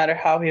doesn't matter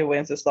how he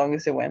wins as long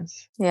as he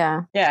wins.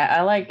 Yeah. Yeah,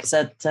 I like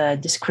that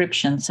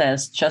description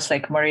says, just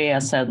like Maria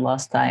said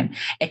last time,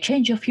 a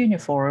change of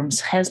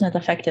uniforms has not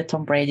affected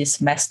Tom Brady's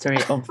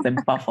mastery of the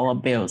Buffalo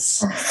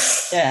Bills.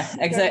 Yeah,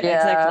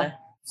 exactly.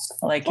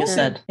 Like you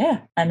said. Yeah,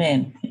 I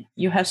mean,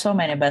 you have so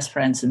many best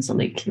friends in the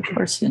league. Of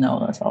course, you know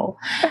that all.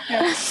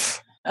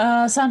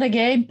 Sunday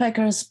game,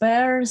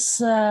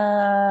 Packers-Bears,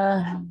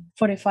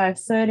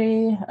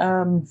 45-30.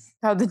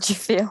 How did you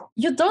feel?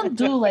 You don't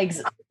do like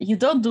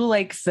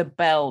the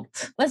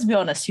belt. Let's be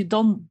honest. You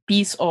don't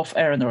piss off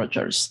Aaron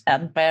Rodgers,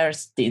 and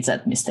Bears did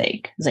that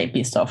mistake. They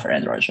pissed off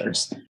Aaron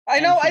Rodgers.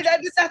 I know.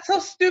 That's so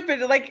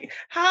stupid. Like,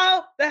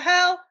 how the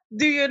hell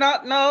do you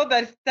not know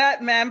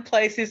that man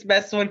plays his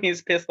best when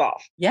he's pissed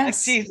off? Yes. Like,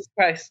 Jesus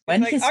Christ.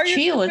 When he's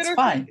chill, it's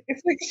fine.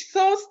 It's like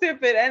so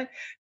stupid. And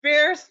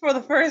Bears, for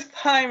the first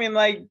time in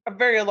like a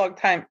very long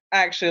time,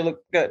 actually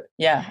looked good.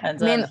 Yeah, and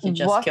then he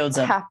just killed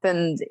them. What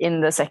happened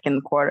in the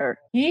second quarter?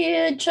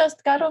 He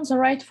just got on the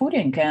right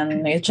footing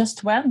and it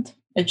just went.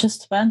 it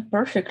just went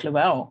perfectly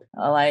well.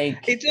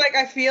 Like It's like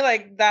I feel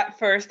like that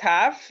first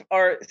half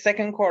or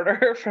second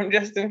quarter from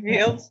Justin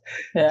Fields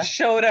yeah.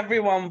 showed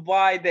everyone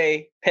why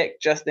they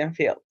picked Justin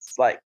Fields,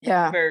 like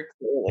Yeah. very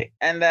clearly.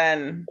 And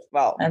then,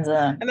 well, And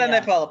then yeah.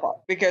 they fell apart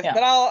because. Yeah.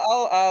 But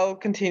I'll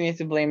continue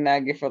to blame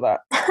Nagy for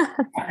that.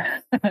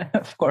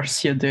 Of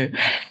course you do.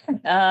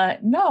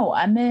 No,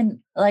 I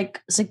mean,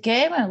 like the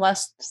game and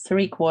last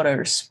 3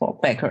 quarters for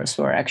Packers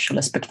were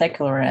actually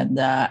spectacular, and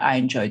I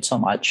enjoyed so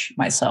much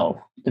myself.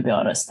 To be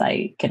honest,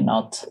 I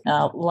cannot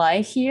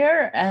lie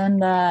here,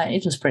 and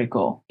it was pretty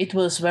cool. It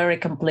was very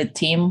complete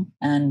team,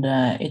 and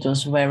it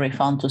was very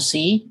fun to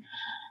see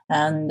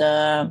and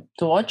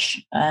to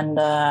watch. And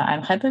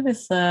I'm happy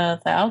with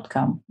the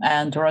outcome.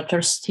 And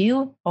Rodgers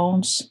still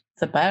owns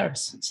the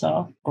Bears,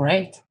 so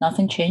great.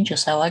 Nothing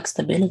changes. I like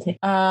stability.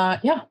 4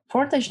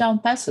 touchdown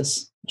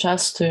passes,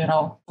 just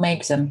to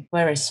make them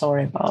very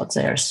sorry about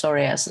their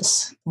sorry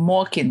asses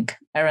mocking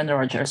Aaron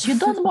Rodgers. You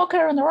don't mock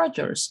Aaron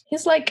Rodgers.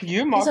 He's like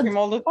You mock him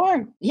all the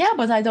time. Yeah,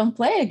 but I don't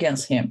play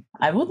against him.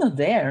 I wouldn't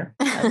dare.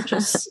 I would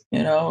just,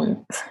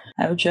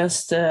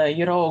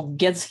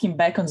 get him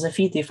back on the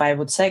feet. If I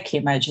would sack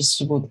him, I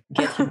just would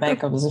get him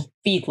back on the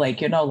feet,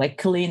 like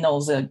clean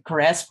all the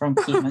grass from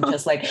him and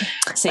just like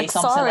say Like,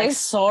 something sorry. like,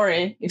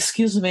 sorry,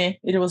 excuse me.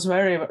 It was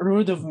very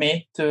rude of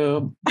me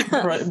to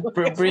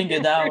bring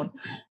you down.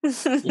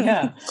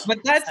 Yeah. But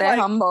that's Stay like,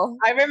 humble.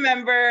 I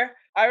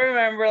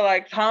remember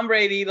like Tom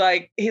Brady,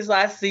 like his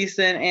last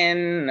season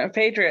in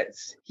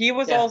Patriots. He's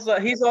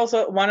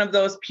also one of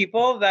those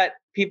people that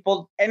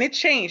and it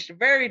changed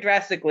very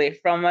drastically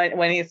from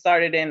when he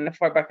started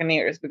for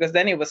Buccaneers, because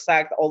then he was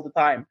sacked all the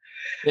time.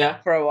 Yeah.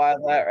 For a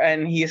while there,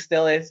 and he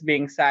still is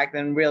being sacked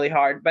and really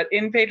hard. But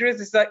in Patriots,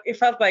 it's like it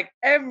felt like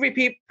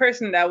every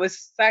person that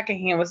was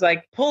sacking him was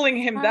like pulling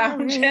him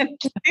down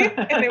gently,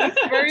 and it was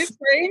very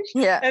strange.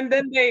 Yeah. And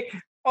then they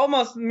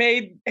almost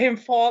made him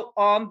fall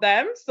on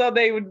them so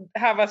they would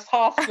have a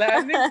soft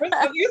landing. It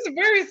was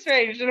very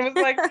strange, and it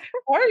was like,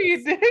 why are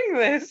you doing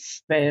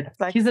this?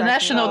 Like He's a sacking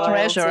national royalty.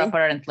 treasure,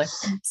 apparently.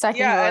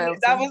 Sacking And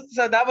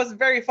royalty. that was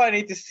very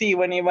funny to see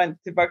when he went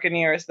to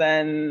Buccaneers.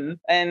 And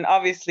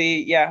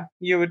obviously,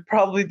 you would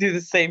probably do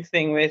the same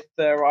thing with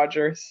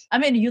Rodgers. I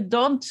mean, you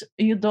don't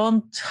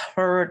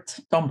hurt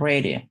Tom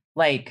Brady.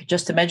 Like,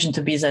 just imagine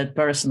to be that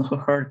person who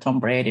hurt Tom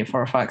Brady,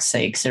 for fuck's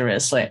sake,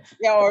 seriously.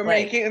 Yeah, or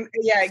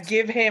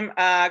give him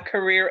a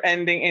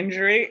career-ending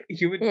injury.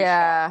 You would be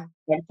shocked.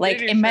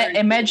 Like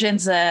imagine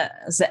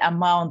the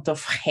amount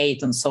of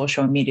hate on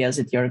social media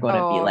that you're going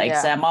to be like,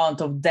 the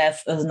amount of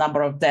the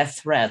number of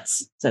death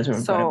threats that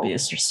are going to be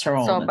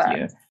thrown at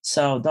you.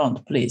 So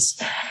don't, please.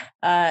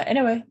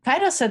 Anyway,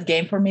 kind of sad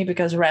game for me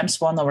because Rams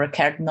won over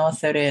Cardinals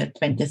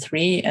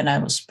 30-23, and I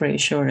was pretty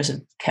sure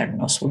that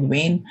Cardinals would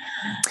win.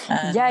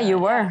 And, you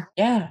were.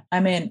 Yeah,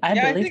 I mean, I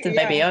believed in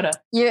Baby Yoda.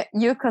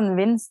 You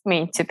convinced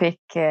me to pick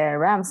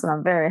Rams, and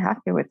I'm very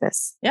happy with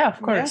this. Yeah,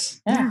 of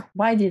course. Yeah.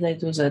 Why did I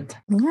do that?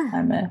 Yeah.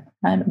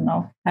 I don't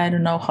know. I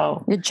don't know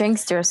how. You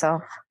jinxed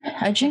yourself.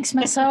 I jinxed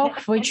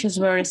myself, which is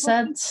very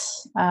sad.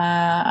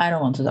 I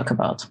don't want to talk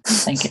about.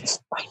 Thank you.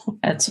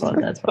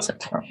 That was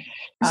it for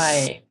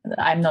me.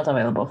 I'm not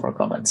available for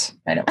comments.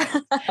 Anyway.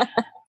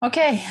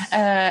 Okay,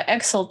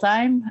 Excel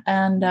time,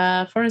 and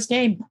first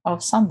game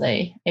of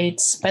Sunday.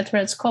 It's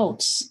Patriots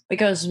Colts,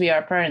 because we are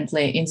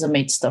apparently in the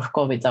midst of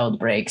COVID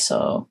outbreak,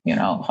 so you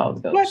know how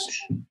it goes. What?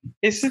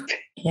 Is it?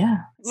 Yeah.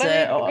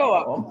 Let me go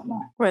up.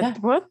 Wait,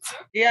 what?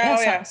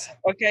 Yeah,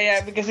 Okay,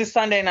 yeah, because it's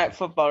Sunday Night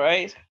Football,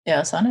 right?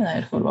 Yeah, Sunday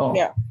Night Football.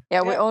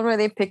 Yeah, we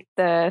already picked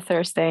the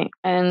Thursday,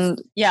 and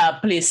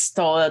please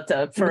start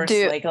first.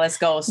 Let's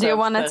go. Do you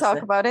want to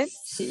talk about it?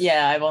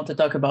 Yeah, I want to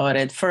talk about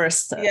it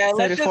first.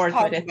 Let's just talk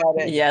about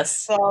it.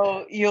 Yes.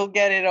 So you'll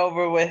get it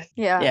over with.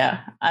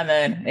 Yeah. I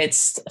mean,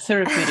 it's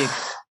therapeutic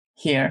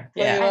here.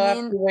 So you'll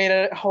have to wait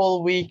a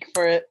whole week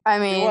for it. I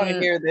mean, you want to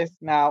hear this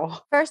now.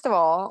 First of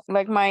all,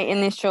 like my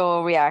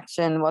initial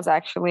reaction was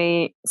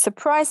actually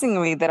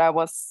surprisingly that I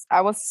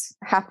was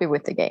happy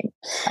with the game.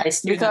 I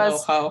still don't know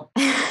how.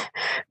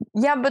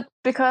 Yeah, but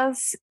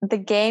because the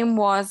game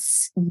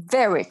was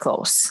very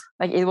close.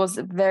 Like it was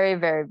very,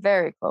 very,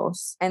 very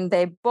close. And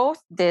they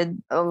both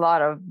did a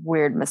lot of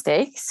weird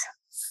mistakes.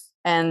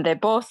 And they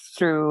both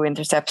threw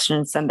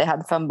interceptions, and they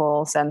had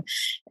fumbles, and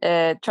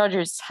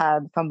Chargers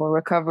had fumble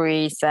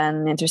recoveries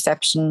and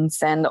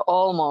interceptions, and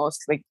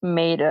almost like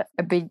made a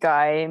big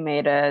guy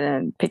made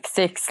a pick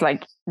six,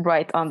 like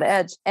right on the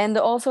edge. And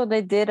also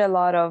they did a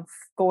lot of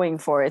going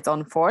for it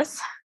on fourth.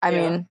 I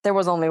mean, there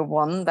was only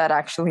one that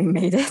actually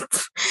made it.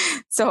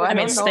 So I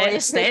mean,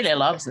 Staley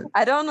loves it.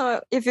 I don't know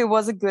if it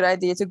was a good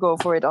idea to go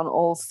for it on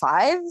all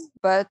 5,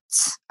 but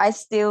I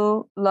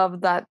still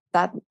love that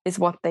is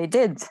what they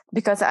did,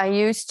 because I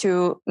used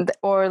to,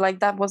 or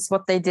like that was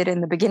what they did in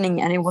the beginning,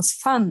 and it was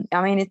fun.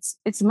 I mean,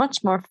 it's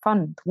much more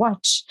fun to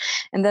watch.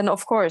 And then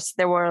of course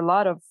there were a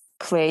lot of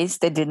plays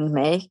they didn't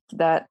make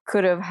that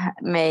could have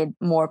made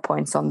more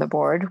points on the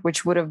board,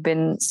 which would have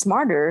been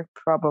smarter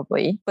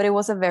probably. But it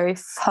was a very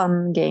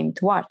fun game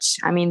to watch.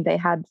 I mean, they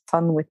had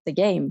fun with the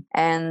game,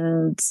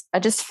 and I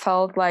just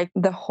felt like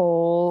the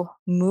whole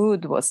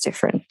mood was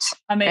different.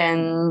 I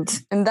mean,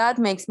 and that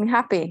makes me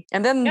happy.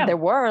 And then there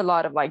were a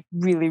lot of like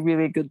really,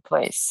 really good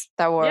plays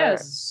that were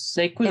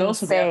they could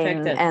also be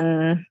affected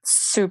and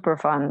super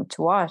fun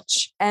to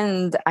watch.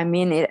 And I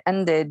mean, it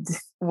ended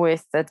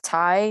with a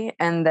tie,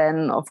 and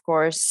then of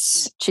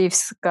course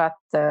Chiefs got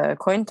the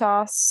coin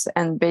toss,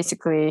 and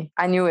basically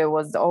I knew it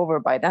was over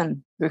by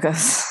then,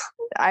 because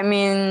I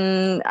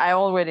mean, I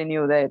already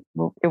knew that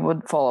it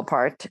would fall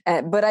apart,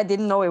 but I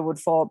didn't know it would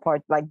fall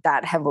apart like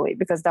that heavily,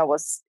 because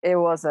it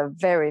was a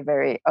very,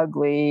 very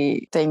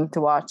ugly thing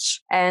to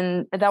watch.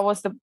 And that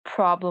was the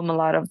problem a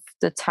lot of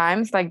the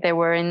times. Like, they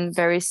were in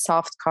very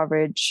soft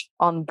coverage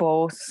on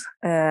both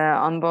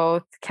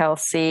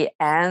Kelsey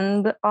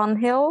and on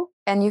Hill,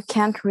 and you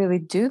can't really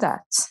do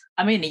that.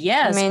 I mean,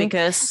 yes,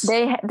 because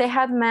they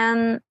had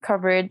man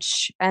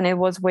coverage and it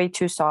was way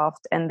too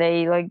soft, and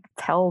they like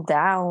fell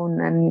down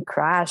and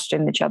crashed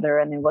in each other,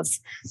 and it was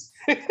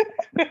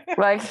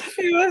like,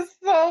 it was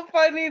so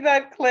funny,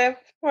 that clip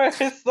where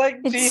it's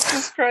like,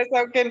 Jesus Christ,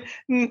 how can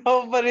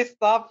nobody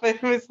stop him?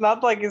 It's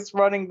not like he's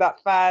running that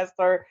fast,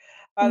 or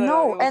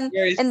no,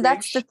 and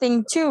that's the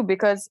thing too,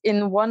 because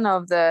in one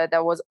of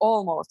that was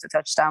almost a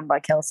touchdown by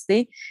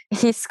Kelsey,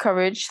 his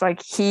coverage,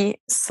 like, he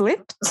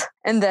slipped,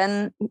 and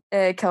then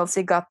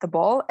Kelsey got the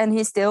ball, and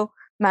he still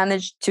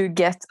managed to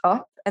get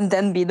up and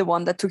then be the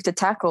one that took the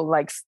tackle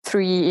like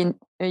 3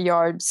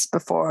 yards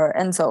before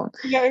end zone.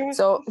 Yeah,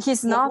 so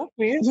he's not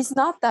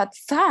that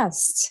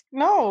fast.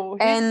 No,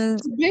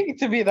 he's too big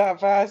to be that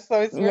fast.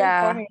 So it's very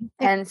funny.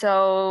 And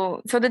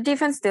so the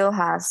defense still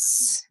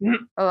has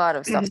a lot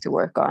of stuff to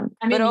work on.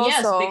 I mean,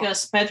 yes,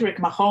 because Patrick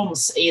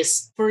Mahomes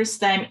is first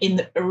time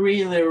in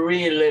really,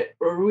 really,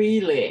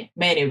 really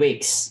many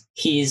weeks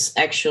he's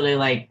actually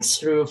like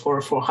threw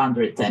for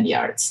 410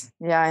 yards.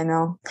 Yeah, I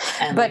know.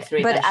 And but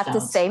at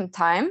the same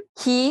time,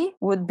 he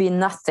would be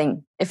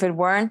nothing if it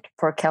weren't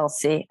for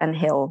Kelsey and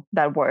Hill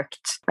that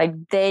worked. Like,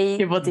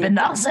 he would be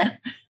nothing.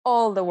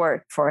 All the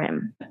work for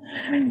him.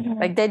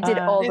 Like, they did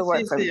all the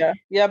work for him.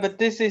 Yeah, but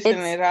this season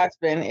it has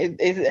been.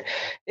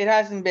 It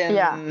hasn't been.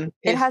 Yeah,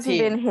 it hasn't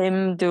been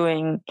him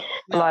doing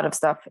a lot of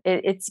stuff.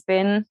 It's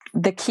been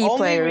the key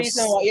players.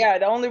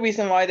 The only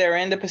reason why they're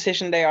in the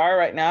position they are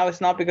right now is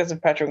not because of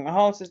Patrick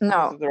Mahomes. It's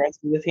because of the rest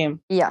of the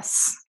team.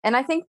 Yes. And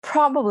I think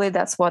probably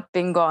that's what's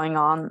been going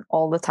on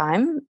all the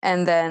time.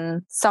 And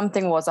then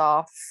something was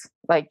off,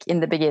 like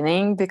in the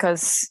beginning,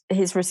 because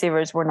his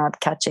receivers were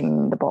not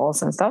catching the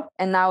balls and stuff.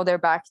 And now they're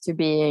back to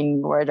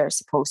being where they're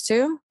supposed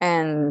to.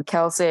 And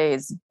Kelsey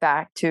is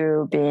back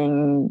to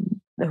being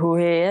who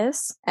he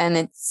is. And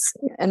it's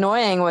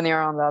annoying when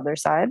you're on the other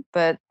side.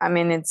 But I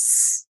mean,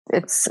 it's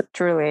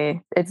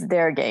truly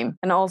their game.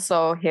 And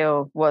also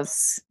Hill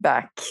was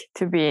back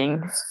to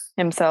being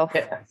himself.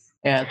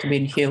 Yeah, to be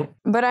in Hill.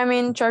 But I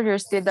mean,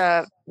 Chargers did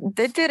a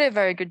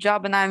very good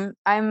job, and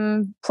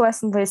I'm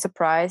pleasantly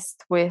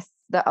surprised with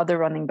the other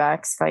running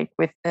backs, like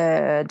with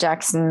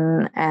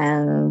Jackson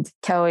and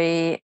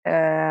Kelly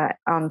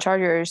on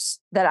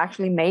Chargers, that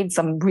actually made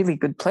some really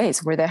good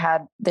plays where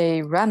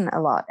they ran a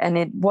lot, and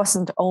it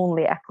wasn't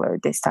only Eckler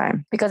this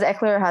time, because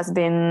Eckler has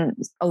been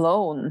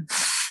alone.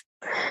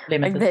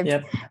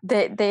 Limited,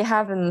 like they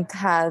haven't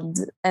had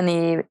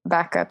any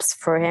backups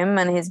for him,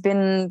 and he's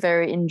been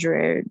very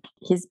injured.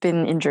 He's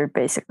been injured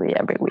basically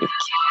every week.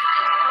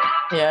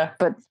 Yeah,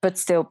 but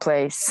still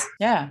plays.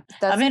 Yeah,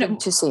 that's good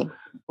to see.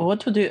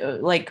 What would you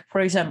like?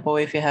 For example,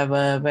 if you have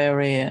a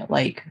very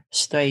like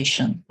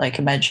situation, like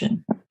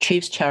imagine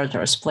Chiefs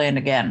Chargers playing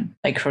again,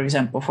 like for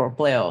example for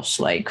playoffs,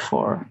 like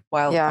for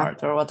wild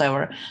card or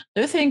whatever.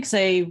 Do you think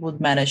they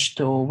would manage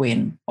to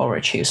win over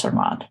Chiefs or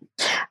not?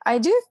 I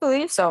do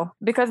believe so,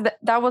 because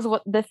that was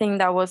the thing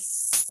that I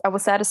was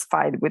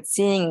satisfied with,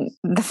 seeing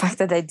the fact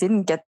that they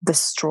didn't get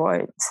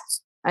destroyed.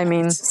 I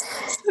mean,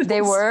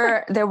 they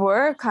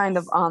were kind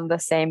of on the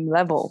same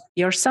level.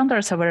 Your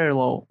standards are very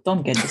low.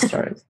 Don't get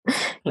destroyed.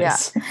 Yeah.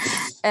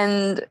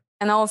 And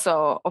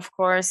also, of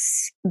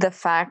course, the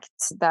fact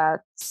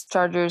that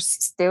Chargers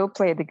still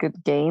played a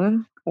good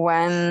game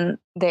when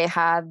they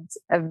had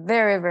a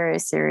very, very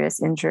serious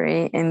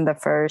injury in their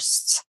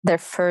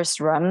first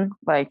run.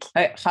 Like,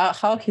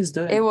 how he's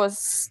doing? It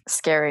was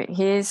scary.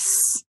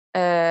 He's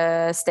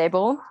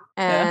stable,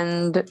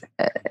 and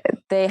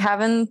they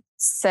haven't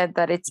said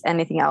that it's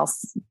anything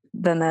else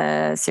than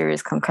a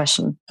serious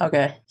concussion.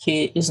 Okay,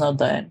 he is not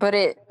dying. But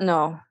it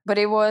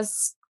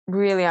was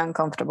really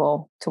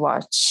uncomfortable to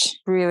watch.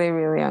 Really,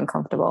 really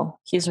uncomfortable.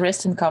 He's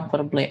resting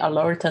comfortably,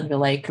 alert, and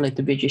likely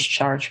to be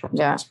discharged from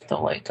the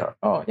hospital later.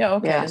 Oh, yeah,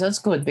 okay. Yeah. That's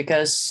good,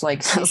 because like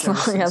as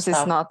long as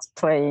he's not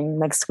playing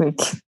next week.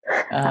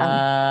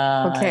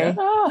 Okay.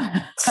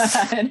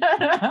 I don't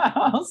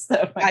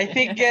know. I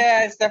think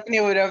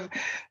Stephanie would have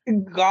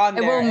gone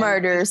It there. will and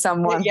murder just-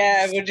 someone.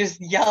 Yeah, would just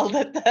yelled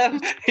at them.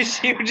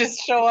 She would just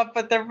show up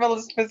at their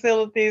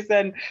facilities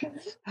and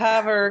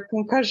have her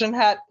concussion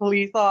hat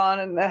police on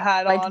and the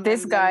hat on. Like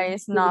this and guy then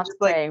is she would not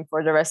just, like, playing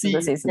for the rest of the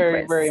be season.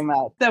 very, please. very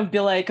mad. They'll be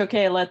like,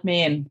 okay, let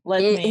me in.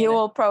 Let me He in.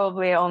 will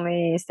probably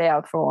only stay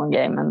out for one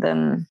game, and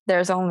then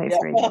there's only Yeah,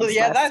 3 well, games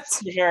yeah, left. that's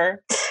for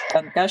sure.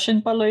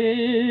 Concussion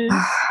police.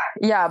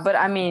 Yeah, but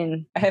I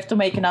mean, I have to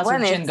make another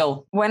When it's-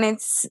 jingle. when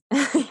it's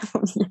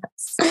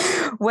yes,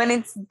 when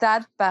it's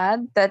that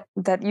bad that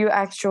you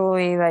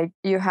actually like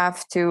you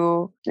have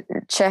to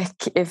check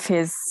if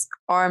his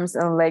arms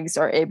and legs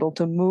are able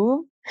to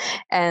move,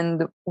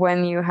 and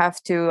when you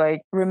have to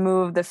like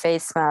remove the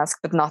face mask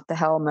but not the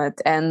helmet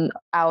and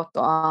out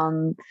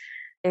on,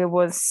 it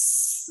was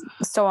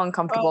so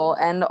uncomfortable.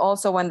 And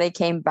also when they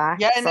came back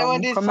Yeah, and then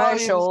when from they saw he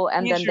was commercial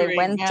and then they featuring,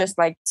 went yeah. just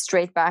like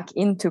straight back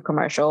into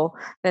commercial,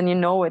 then you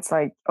know it's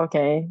like,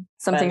 okay,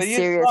 something But you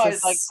serious saw it,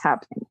 is like,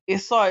 happening. You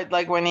saw it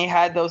like when he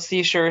had those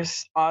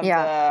seizures on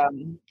Yeah.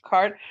 the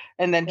cart,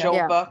 and then Joe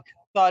Yeah. Buck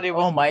thought it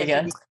was Oh my because he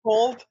God. was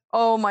cold.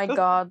 Oh my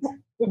god.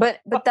 But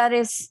that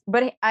is,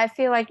 but I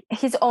feel like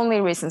his only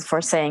reasons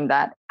for saying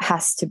that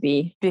has to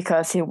be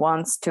because he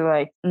wants to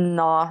like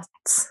not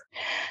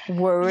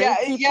worry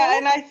people. Yeah,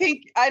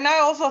 and I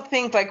also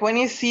think like when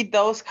you see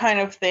those kind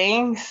of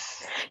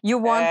things, You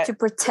want to it's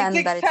pretend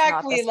that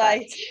exactly it's not as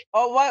like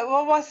bad.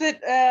 what was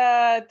it?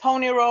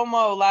 Tony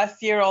Romo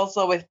last year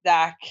also with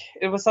Dak.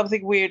 It was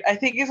something weird. I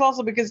think it's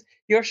also because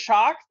you're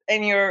shocked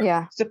and you're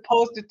Yeah.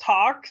 supposed to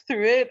talk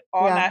through it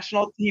on Yeah.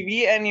 national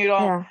TV, and you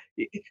don't.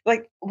 Yeah.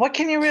 Like, what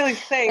can you really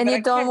say? And But you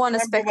I don't can't wanna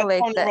remember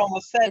speculate what Tony that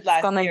Romo said it's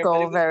last gonna year, go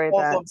but it was very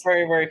also bad.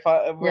 very, very,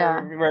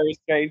 Yeah. very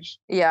strange.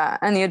 Yeah,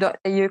 and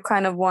you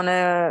kind of want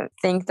to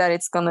think that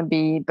it's gonna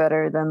be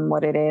better than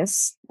what it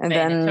is, and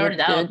Man, then it you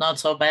turned out not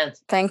so bad.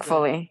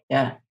 thankfully,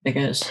 Yeah,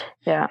 because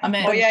yeah. I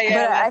mean, Oh yeah,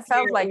 yeah. But I last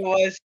felt year like- it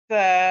was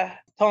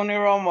Tony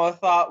Romo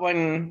thought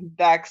when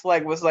Dak's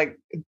leg was like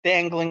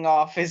dangling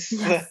off his,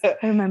 Yes, I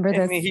remember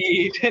and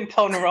this.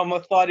 Tony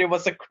Romo thought it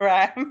was a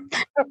cramp.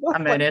 I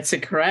mean, it's a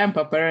cramp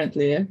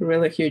apparently, a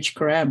really huge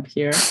cramp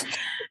here.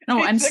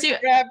 No, I'm It's a still.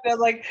 cramp that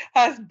like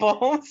has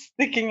bones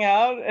sticking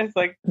out. It's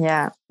like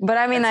Yeah, but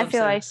I mean, in I some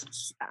feel like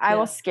sense. I Yeah.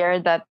 was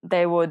scared that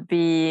they would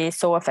be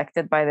so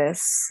affected by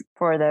this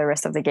for the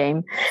rest of the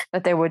game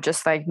that they would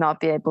just like not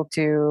be able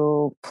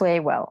to play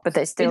well, but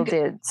they still g-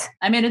 did.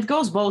 I mean, it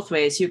goes both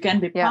ways. You can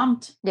be Yeah.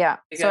 pumped. Yeah, so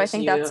I Because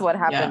think that's you- what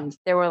yeah. happened.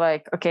 They were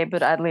like, okay,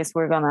 but at least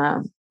we're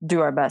gonna do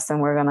our best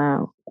and we're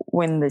gonna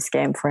win this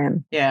game for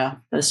him. Yeah,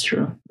 that's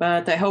true.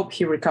 But I hope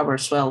he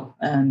recovers well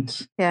and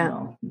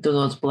Yeah. do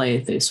not play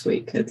this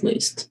week at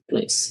least.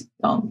 Please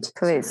don't.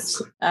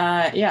 Please.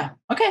 Yeah.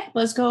 Okay,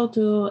 let's go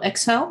to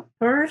Excel.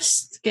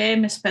 First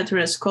game is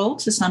Patriots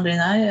Colts, a Sunday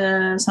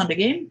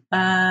game,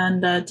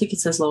 and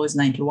tickets as low as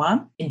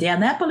 91.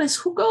 Indianapolis,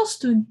 who goes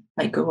to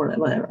like or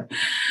whatever?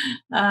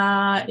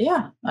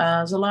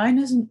 The line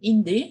is in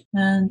Indy,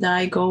 and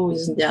I go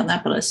with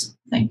Indianapolis.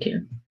 Thank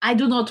you. I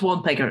do not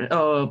want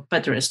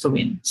Patriots to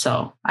win,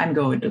 so I'm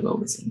going to go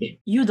with Indy.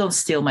 You don't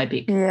steal my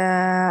pick.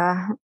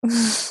 Yeah,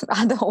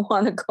 I don't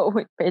want to go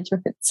with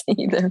Patriots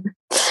either.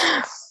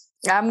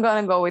 I'm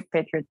gonna go with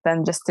Patriots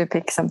then, just to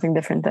pick something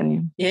different than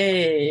you.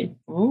 Yay!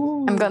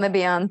 Ooh. I'm gonna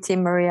be on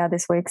Team Maria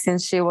this week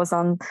since she was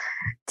on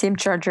Team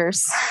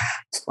Chargers.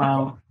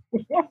 Wow.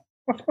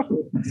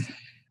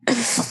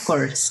 Of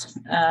course.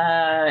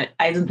 I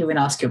don't even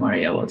ask you,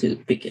 Maria, what you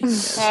pick.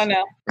 oh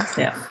no.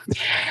 Yeah.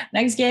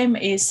 Next game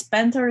is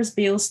Panthers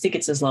Bills.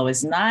 Tickets as low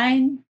as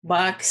 $9.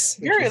 which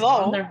Very is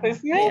low, wonderful.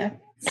 isn't it?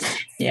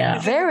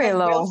 Yeah. Very Because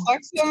low. Bills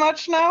sucks so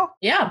much now.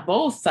 Yeah,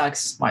 both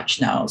sucks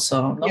much now,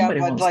 so Yeah, nobody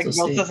but wants like to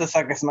Bills see. doesn't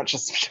suck as much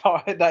as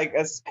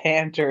as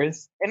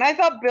Panthers. And I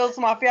thought Bills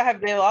Mafia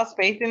have they lost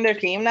faith in their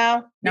team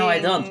now? No, I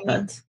don't,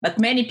 but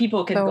many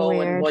people can So go and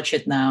weird. watch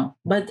it now.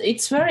 But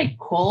it's very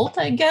cold,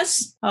 I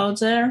guess, out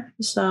there.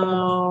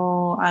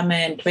 So I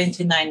mean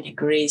 29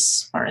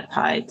 degrees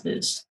Fahrenheit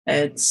it's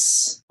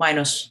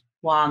 -1.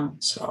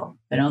 So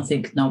I don't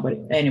think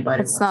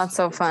anybody It's wants not to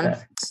so do fun.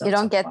 that. It's You not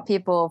don't so get fun.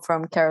 people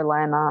from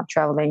Carolina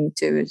traveling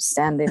to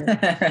stand in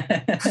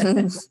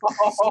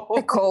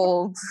the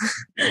cold.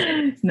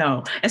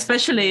 No,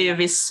 especially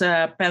this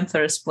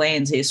Panthers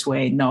playing this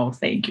way. No,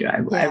 thank you.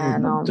 I Yeah,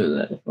 would not no. do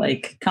that.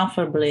 Like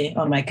comfortably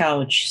on my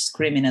couch,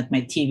 screaming at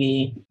my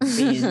TV,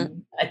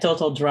 being a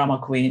total drama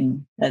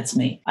queen. That's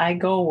me. I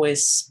go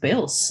with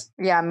Bills.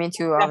 Yeah, me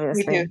too, Yeah, me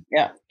obviously. too.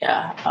 Yeah.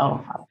 Yeah.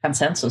 Oh,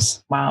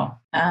 consensus. Wow.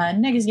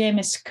 Next game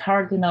is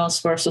Cardinals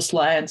versus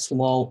Lions.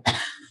 Lol.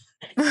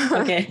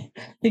 Okay,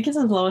 tickets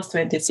as low as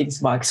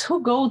 $26.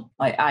 Who go?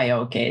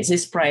 Okay.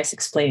 This price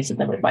explains that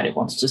everybody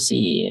wants to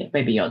see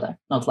Baby Yoda,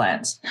 not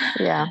Lions.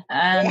 Yeah.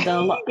 And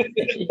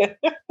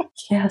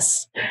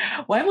yes,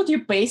 why would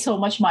you pay so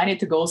much money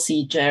to go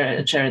see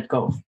Jared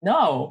Goff?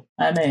 No,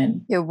 I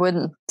mean You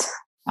wouldn't.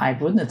 I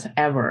wouldn't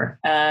ever.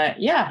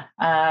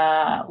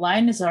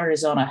 Line is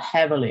Arizona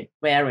heavily,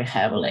 very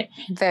heavily.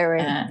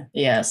 Very.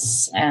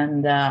 Yes,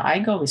 and I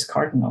go with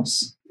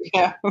Cardinals.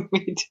 Yeah,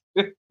 me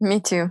too. Me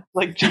too.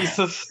 Like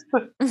Jesus.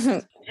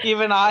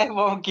 Even I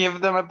won't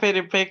give them a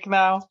pity pick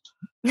now.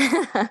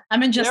 I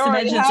mean, just They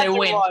already imagine had they their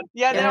win. one.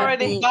 Yeah, they Yeah,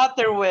 already got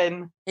their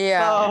win.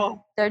 Yeah,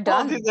 So they're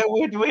told you done. they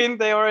would win.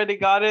 They already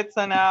got it.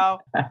 So now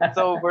it's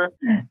over.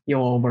 You're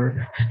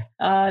over.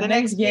 The Next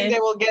next thing game. they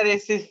will get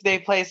is if they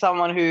play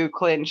someone who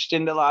clinched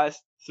in the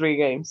last 3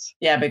 games.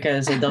 Yeah,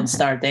 because they don't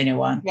start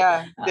anyone.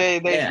 Yeah, they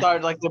yeah.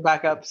 start like the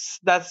backups.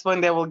 That's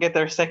when they will get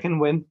their second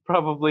win,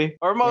 probably.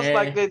 Or most Yeah.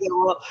 likely they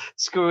will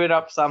screw it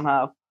up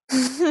somehow.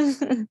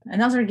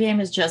 Another game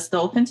is just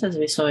Dolphins, as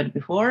we saw it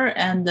before,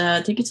 and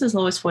tickets as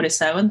low as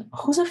 47.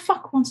 Who the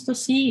fuck wants to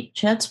see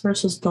Jets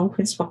versus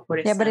Dolphins for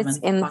 47? Yeah, but it's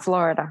in Fuck.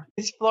 Florida.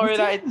 It's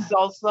Florida. Okay. It's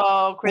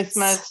also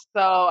Christmas,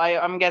 so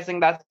I'm guessing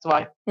that's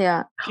why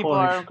Yeah. people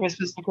are on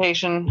Christmas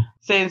vacation.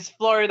 Since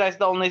Florida is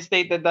the only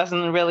state that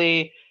doesn't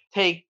really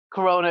take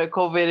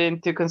COVID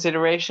into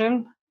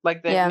consideration.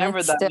 Like they've Yeah, and never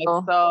it's done it.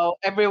 still So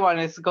everyone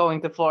is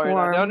going to Florida.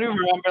 warm. Don't you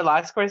remember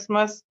last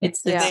Christmas?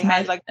 It's Yeah. They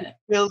had like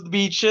filled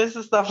beaches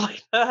and stuff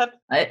like that.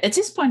 at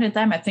this point in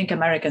time, I think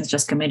Americans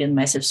just committed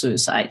massive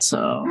suicide.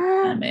 So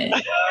I mean,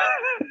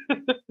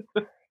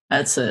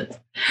 that's it.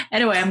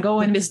 Anyway, I'm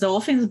going with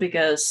Dolphins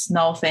because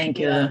no, thank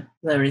you. Yeah.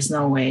 There is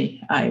no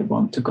way I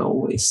want to go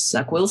with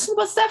Zach Wilson,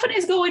 but Stephanie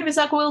is going with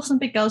Zach Wilson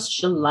because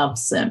she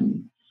loves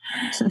him.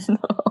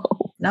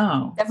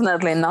 No,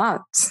 Definitely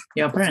not.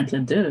 you apparently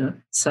do.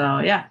 So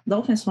yeah,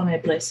 Dolphins for me,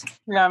 please.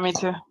 Yeah, me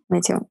too. Me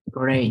too.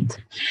 Great.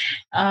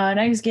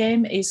 Next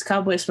game is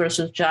Cowboys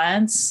versus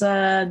Giants.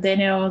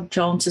 Daniel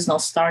Jones is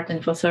not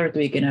starting for third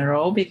week in a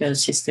row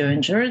because he's still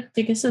injured.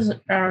 Tickets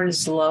are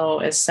as low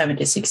as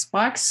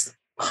 $76.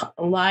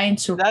 Line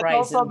surprising. That's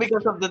also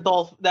because of the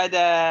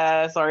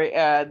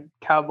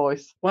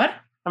Cowboys, What?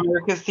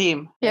 America's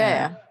team.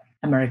 Yeah.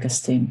 America's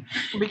team.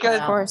 Because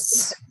Of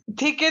course.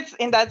 tickets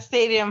in that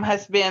stadium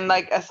has been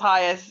like as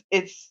high as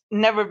it's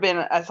never been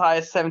as high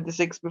as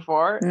 76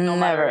 before. No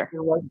matter Never. if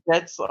it was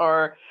Jets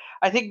or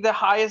I think the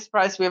highest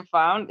price we've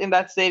found in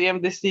that stadium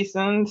this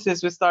season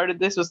since we started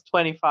this was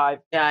 25.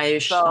 Yeah, I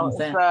So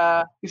something.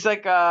 it's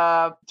like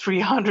a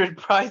 300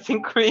 price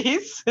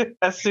increase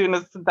as soon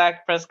as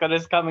Dak Prescott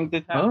is coming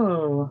to town.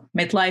 Oh,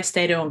 MetLife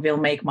Stadium will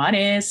make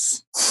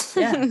monies.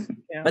 Yeah.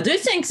 Yeah. But do you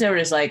think there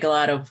is like a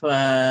lot of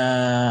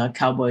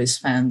Cowboys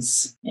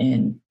fans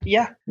in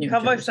Yeah, New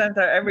Cowboys Jersey? fans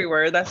are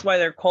everywhere. That's why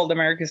they're called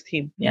America's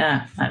team.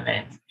 Yeah, I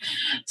mean,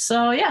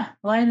 so yeah,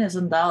 line is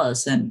in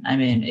Dallas, and I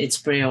mean, it's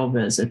pretty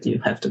obvious that you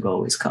have to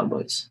go with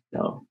Cowboys.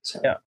 So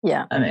Yeah.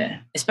 Yeah. I mean,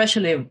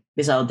 especially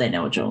without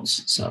Daniel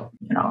Jones. So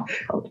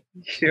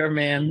Sure,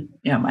 man.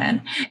 yeah,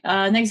 man.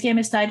 Next game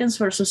is Titans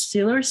versus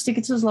Steelers.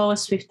 Tickets as low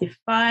as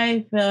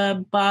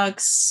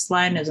 $55.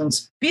 Line is on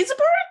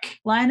Pittsburgh.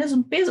 Line is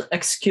on Pittsburgh.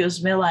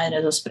 Excuse me, line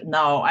is on.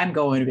 No, I'm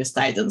going with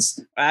Titans.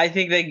 I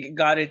think they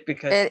got it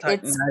because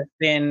Titans has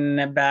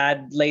been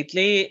bad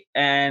lately,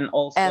 and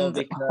also And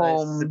because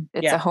home.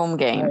 It's a home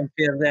game. home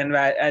field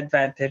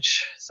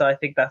advantage. So I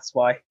think that's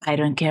why. I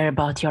don't care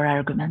about your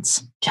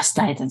arguments. Just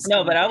Titans.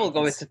 No, but I will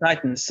go with the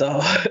Titans.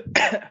 So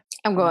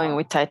I'm going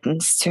with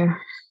Titans too.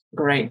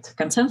 Great.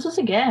 Consensus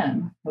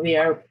again. We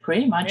are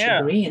pretty much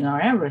agreeing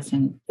on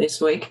everything this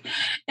week.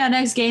 Yeah,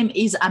 next game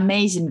is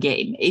amazing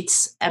game.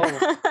 It's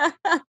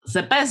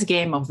the best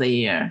game of the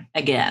year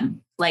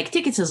again. Like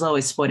tickets is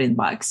always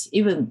 $14.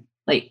 Even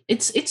like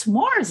it's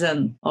more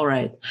than all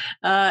right.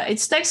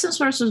 It's Texans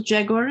versus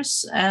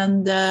Jaguars,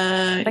 and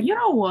you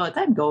know what?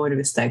 I'm going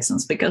with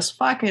Texans because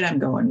fuck it, I'm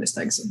going with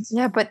Texans.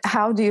 Yeah, but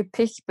how do you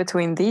pick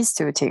between these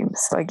two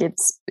teams? Like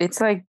it's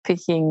like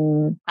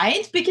picking. I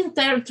ain't picking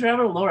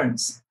Trevor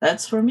Lawrence.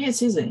 That's for me.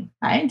 It's easy.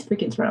 I ain't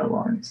picking Trevor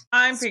Lawrence.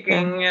 I'm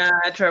picking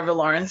Trevor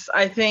Lawrence.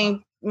 I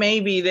think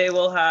maybe they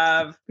will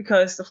have,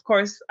 because of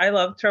course I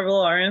love Trevor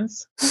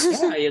Lawrence.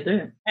 Yeah, you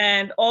do.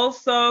 And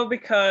also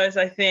because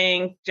I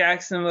think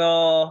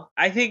Jacksonville,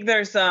 I think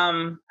there's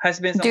has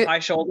been some high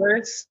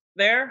shoulders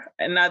there,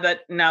 and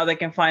now they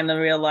can finally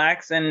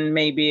relax, and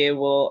maybe it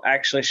will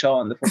actually show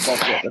on the football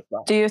field as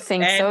well. Do you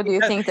think so? Do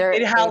you think they're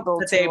it helps able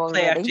that to they already?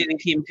 play actually the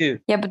team too?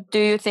 Yeah, but do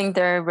you think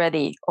they're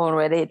ready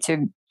already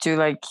to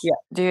like? Yeah.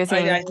 Do you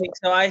think? I think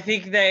so. I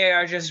think they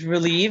are just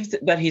relieved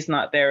that he's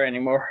not there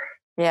anymore.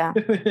 Yeah.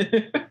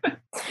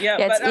 Yeah,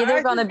 it's but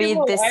either going to be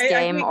this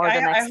game or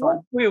the next one. I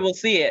hope we will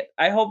see it.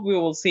 I hope we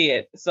will see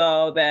it.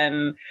 So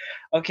then,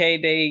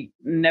 okay, they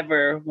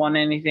never won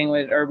anything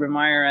with Urban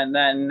Meyer, and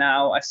then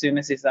now, as soon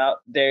as he's out,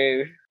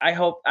 I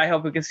hope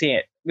we can see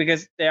it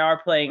because they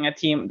are playing a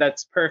team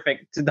that's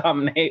perfect to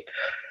dominate.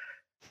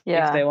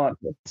 Yeah, if they want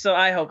to. So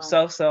I hope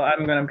so. So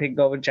I'm gonna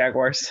go with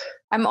Jaguars.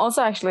 I'm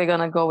also actually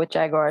gonna go with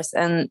Jaguars,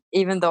 and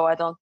even though I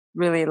don't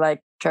really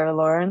like Trevor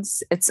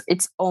Lawrence, it's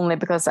only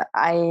because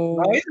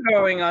he's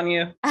going on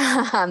you.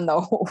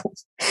 No,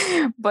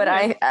 but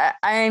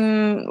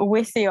I'm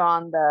with you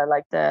on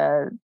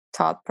the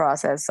thought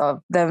process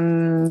of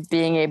them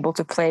being able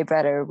to play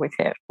better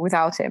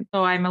without him.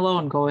 So I'm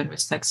alone going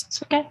with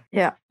Texans. Okay.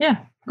 Yeah.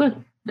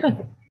 Good.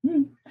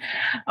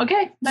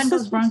 Okay.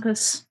 Bengals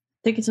Broncos.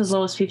 Tickets as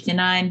low as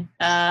 59.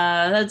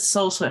 That's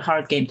also a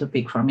hard game to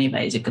pick for me,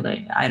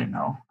 basically. I don't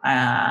know.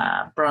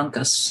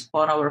 Broncos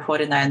won over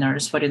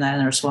 49ers.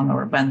 49ers won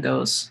over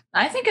Bengals.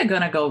 I think I'm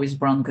going to go with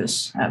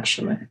Broncos,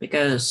 actually,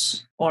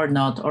 because, or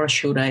not, or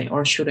should I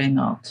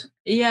not?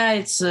 Yeah,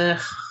 it's a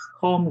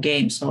home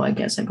game, so I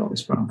guess I go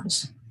with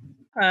Broncos.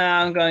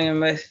 I'm going in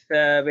with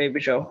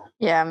Baby Joe.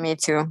 Yeah, me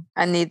too.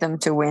 I need them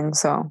to win,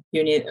 so.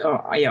 You need,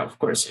 yeah, of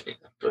course you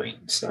need them to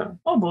win. So,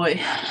 oh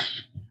boy.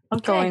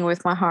 Okay. Going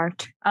with my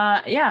heart.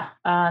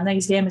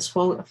 Next game is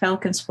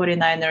Falcons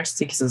 49ers.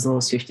 Tickets as low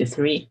as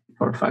 53.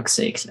 For fuck's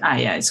sake.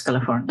 Yeah, it's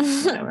California.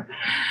 Whatever.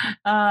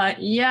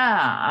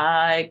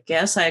 I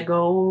guess I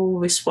go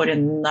with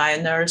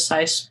 49ers.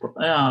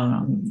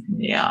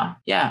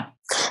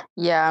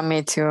 Yeah,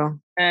 me too.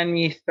 And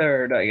me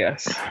third, I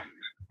guess.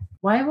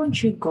 Why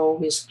won't you go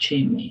with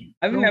Jimmy?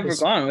 I've never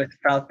gone with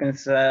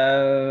Falcons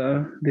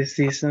this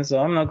season, so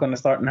I'm not going to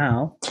start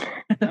now.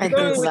 I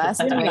think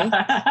last week.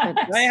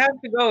 I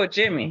have to go with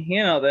Jimmy.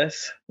 You know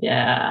this.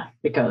 Yeah,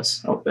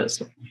 because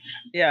obviously.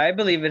 Yeah, I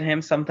believe in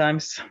him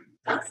sometimes.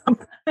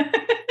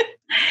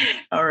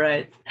 All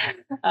right.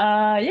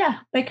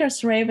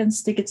 Packers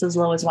Ravens tickets as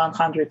low as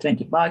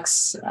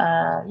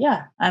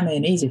 $120. I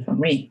mean, easy for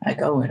me. I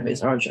go in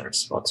with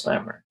Rodgers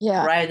whatsoever.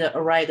 Yeah.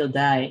 Ride or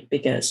die,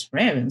 because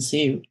Ravens,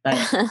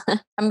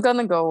 I'm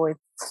gonna go with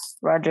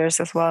Rodgers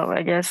as well,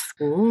 I guess.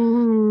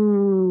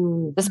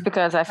 Ooh. Just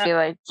because I feel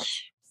like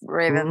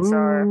Ravens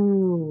are,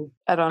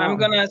 I don't know. I'm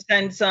gonna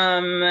send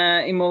some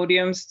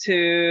Imodiums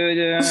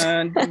to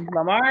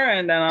Lamar,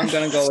 and then I'm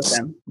gonna go with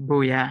them.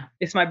 Booyah!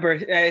 It's my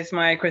it's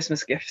my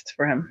Christmas gift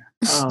for him.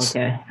 Oh,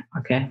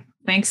 okay.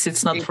 Thanks.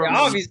 It's not for me.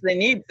 Obviously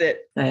needs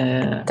it.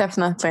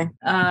 Definitely.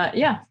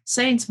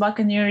 Saints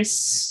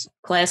Buccaneers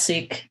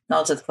classic,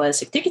 not that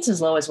classic. Tickets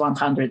as low as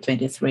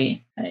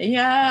 123.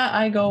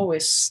 I go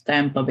with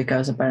Tampa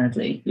because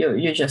apparently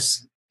you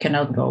just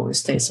cannot go with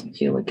Taysom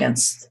Hill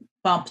against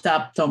pumped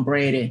up Tom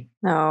Brady.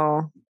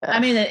 No. I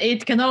mean,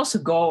 it can also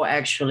go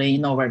actually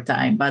in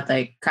overtime, but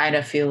I kind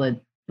of feel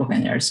it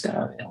Buccaneers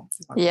gonna win.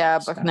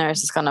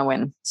 Buccaneers is gonna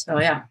win. So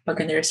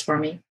Buccaneers for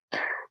me.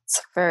 It's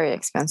a very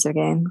expensive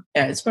game.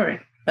 Yeah, it's but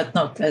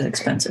not as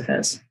expensive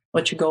as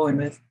what you going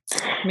with.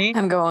 Me?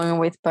 I'm going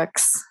with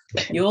Bucks.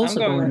 You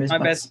also I'm going with my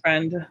Bucks. best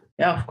friend.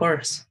 Yeah, of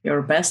course.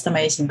 Your best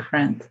amazing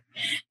friend.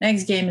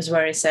 Next game is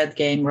very sad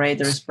game,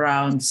 Raiders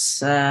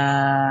Browns.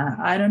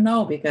 I don't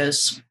know,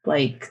 because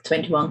like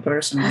 21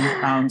 person in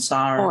Browns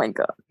are Oh my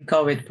god.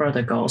 COVID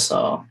protocol.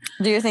 So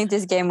do you think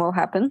this game will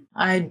happen?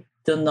 I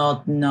do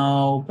not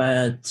know,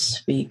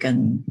 but we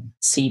can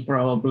see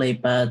probably.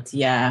 But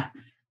I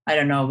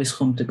don't know with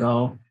whom to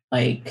go.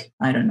 Like,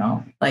 I don't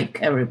know.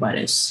 Like,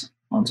 everybody's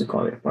on the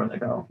COVID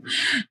protocol.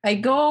 I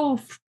go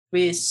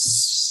with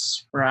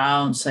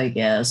Browns, I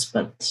guess,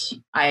 but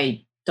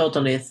I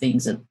totally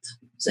think that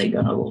they're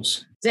gonna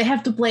lose. They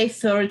have to play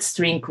third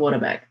string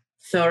quarterback.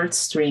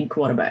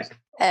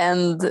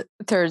 And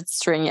third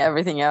string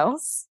everything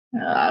else?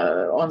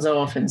 On the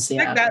offense,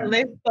 Like that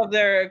list of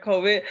their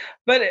COVID,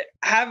 but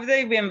have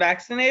they been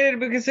vaccinated?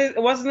 Because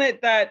wasn't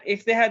it that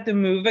if they had to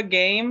move a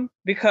game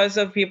because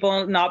of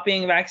people not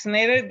being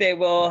vaccinated, they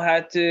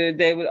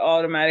would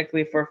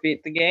automatically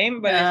forfeit the game.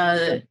 But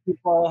if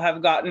people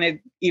have gotten it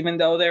even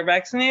though they're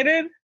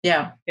vaccinated.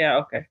 Yeah.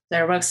 Okay.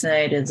 They're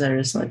vaccinated.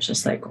 There's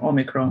just like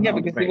Omicron. Yeah,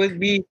 because it would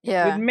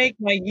make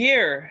my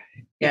year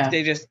if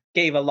they just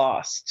gave a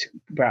loss to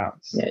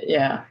Browns.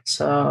 Yeah.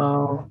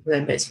 So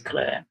they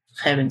basically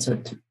having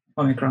some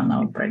Omicron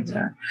outbreak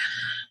there.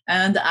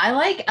 And I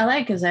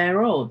like as I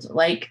wrote,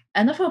 like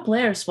NFL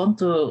players want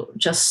to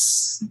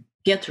just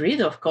get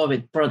rid of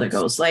COVID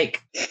protocols.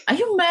 Like, are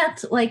you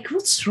mad? Like,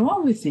 what's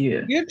wrong with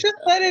you? You just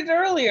said it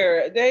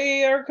earlier.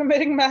 They are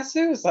committing mass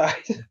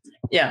suicide.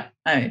 Yeah,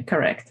 I mean,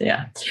 correct.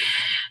 Yeah.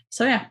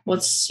 So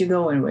what's you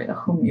going with?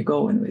 Whom you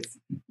going with?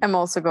 I'm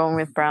also going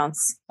with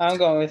Browns. I'm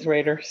going with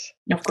Raiders.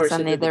 Of course, I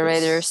need the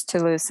Raiders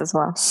to lose as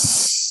well.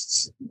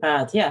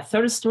 But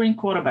third string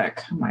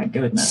quarterback. My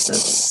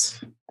goodness,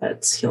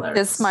 that's hilarious.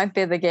 This might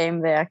be the game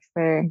they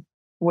actually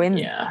win.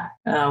 Yeah,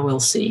 we'll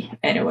see.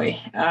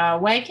 Anyway,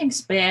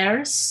 Vikings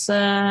Bears.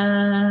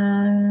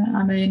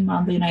 Monday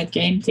night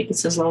game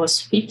tickets as low as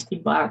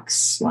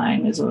 $50.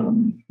 Line is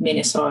on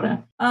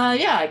Minnesota.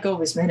 I go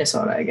with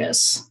Minnesota, I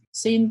guess.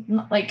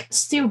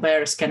 Still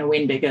Bears can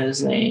win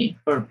because they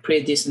were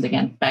pretty decent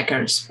against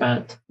Packers,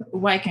 but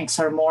Vikings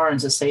are more on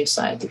the safe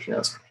side, if you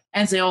ask me.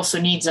 And they also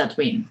need that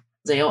win.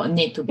 They all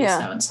need to be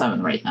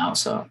 7-7 right now.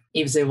 So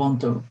if they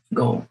want to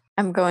go,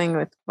 I'm going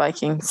with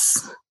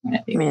Vikings.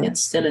 It's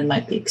still in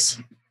my picks.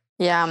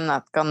 Yeah, I'm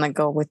not gonna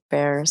go with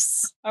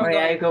Bears.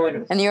 I go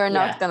with, and you're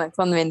not gonna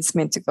convince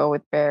me to go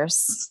with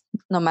Bears,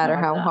 no matter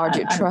how hard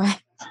you try.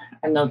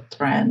 I'm not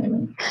trying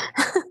even.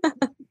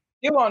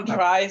 You won't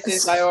try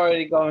since I'm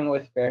already going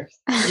with Bears.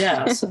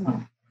 Yeah, so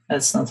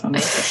that's not for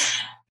me.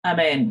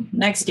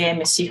 Next game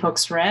is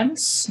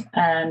Seahawks-Rams,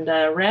 and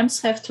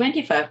Rams have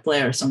 25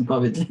 players on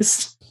COVID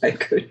list. My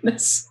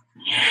goodness.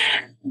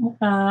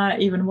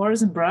 Even more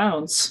than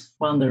Browns.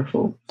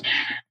 Wonderful.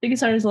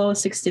 Tickets are as low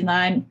as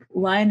 69.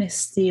 Line is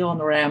still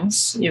on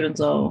Rams, even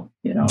though,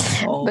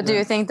 But do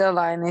you think the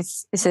line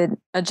is it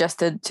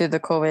adjusted to the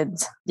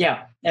COVID?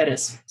 Yeah, it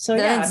is. So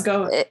Then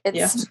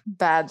it's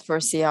bad for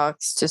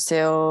Seahawks to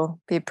still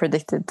be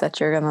predicted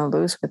that you're gonna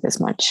lose with this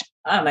much.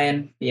 I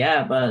mean,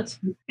 yeah, but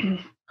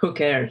who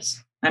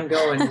cares? I'm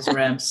going with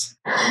Rams.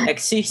 Like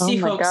Seahawks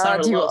my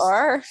God, are you lost.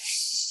 are?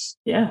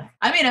 Yeah.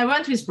 I mean, I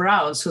went with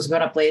Browns, who's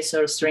gonna play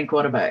third string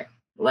quarterback.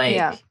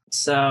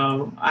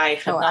 So I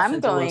have nothing I'm to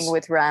going lose.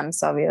 with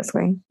Rams,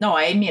 obviously. No,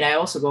 I mean, I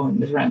also going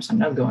with Rams. I'm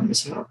not going with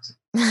Seahawks.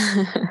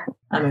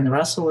 I mean,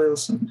 Russell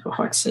Wilson, for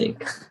fuck's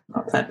sake.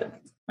 Not happening.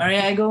 Are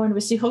you going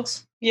with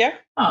Seahawks? Yeah.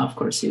 Oh, of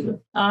course you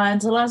do.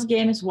 And the last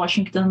game is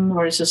Washington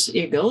versus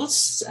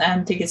Eagles,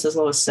 and tickets as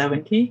low as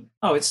 70.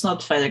 Oh, it's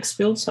not FedEx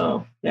Field,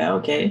 so yeah,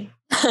 okay.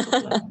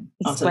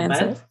 Not that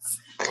bad.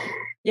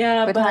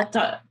 Yeah, but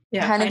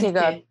Heineke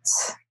got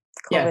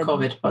COVID.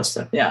 COVID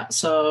positive. Yeah,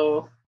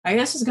 so I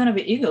guess it's gonna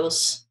be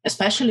Eagles,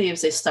 especially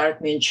if they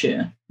start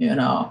Minshew. You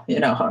know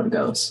how it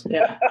goes.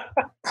 Yeah.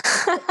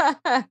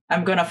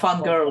 I'm gonna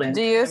fangirling.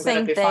 Do you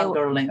think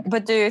they?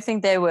 But do you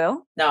think they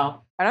will?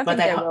 No, I don't think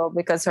they will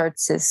because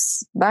Hurts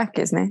is back,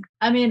 isn't he?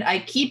 I mean, I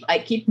keep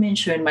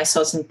Minshew in my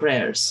thoughts and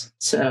prayers.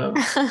 So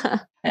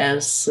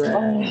as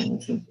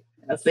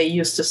they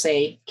used to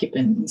say, keep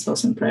in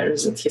thoughts and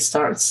prayers that he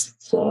starts.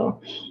 So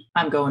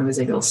I'm going with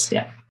Eagles.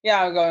 Yeah.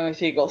 Yeah, I'm going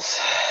with Eagles.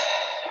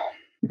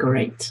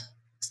 Great.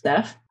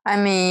 Steph? I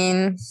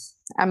mean,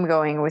 I'm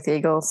going with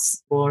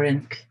Eagles.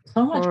 Boring.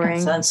 So much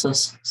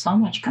consensus. So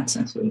much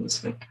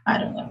consensus. Like, I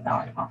don't know.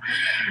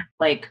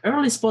 Like,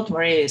 early spot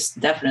Maria is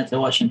definitely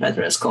watching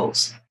Petra's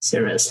calls.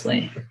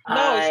 Seriously.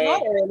 No, it's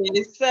not early.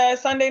 It's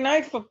Sunday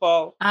night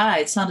football.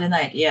 It's Sunday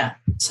night. Yeah.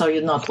 So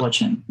you're not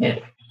watching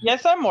it.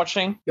 Yes, I'm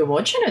watching. You're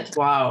watching it?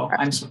 Wow,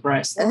 I'm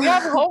surprised. We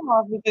have home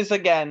offices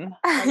again.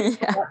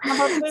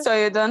 So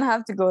you don't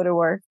have to go to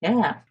work.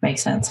 Yeah,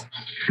 makes sense.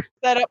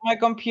 Set up my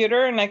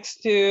computer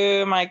next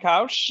to my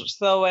couch,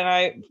 so when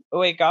I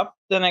wake up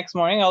the next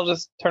morning, I'll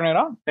just turn it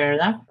on. Fair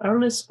enough.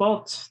 Early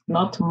spot.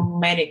 Not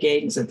many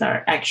games that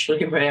are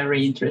actually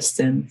very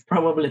interesting.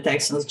 Probably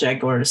Texans,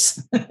 Jaguars,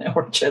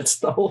 or Jets,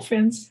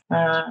 Dolphins.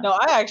 No,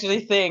 I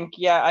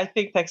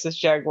think Texas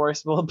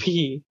Jaguars will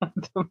be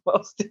the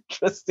most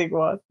interesting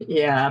one.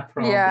 Yeah,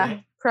 probably. Yeah,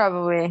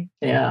 probably.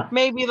 Yeah.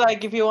 Maybe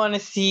like if you want to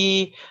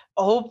see,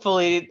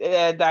 hopefully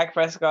Dak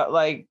Prescott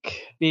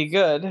be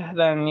good,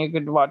 then you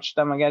could watch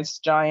them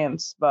against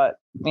Giants. But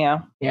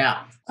yeah.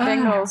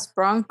 Bengals,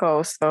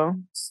 Broncos though.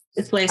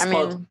 It's play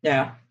spot.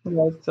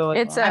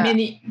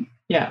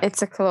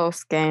 It's a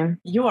close game.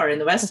 You are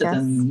invested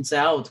in the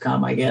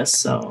outcome, I guess.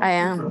 So I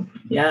am.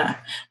 Yeah,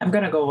 I'm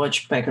gonna go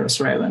watch Packers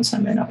Ravens. I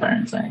mean,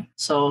 apparently.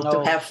 So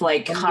to have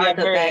heart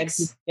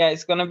attacks.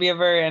 It's gonna be a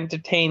very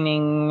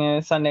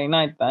entertaining Sunday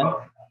night then.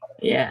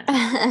 Yeah,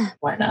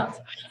 why not?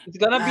 It's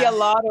gonna be a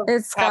lot of.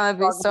 It's gonna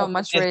be so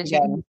much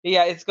raging.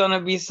 Yeah, it's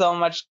gonna be so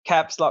much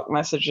caps lock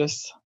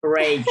messages.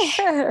 Rage.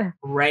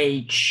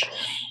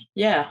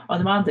 Yeah,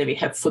 on Monday we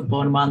have football.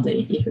 On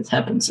Monday, if it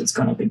happens, it's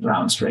gonna be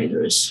Browns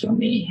Raiders for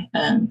me,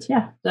 and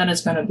then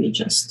it's gonna be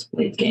just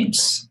late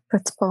games.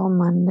 Football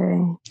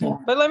Monday. Yeah.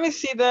 But let me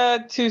see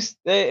the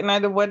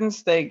the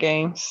Wednesday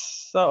games.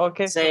 So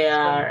they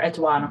are at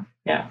 1.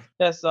 Yeah.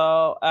 Yeah.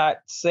 So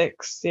at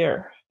 6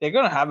 here. They're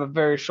going to have a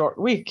very short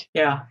week.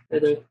 Yeah, they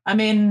do. I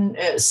mean,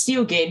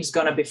 still game's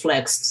going to be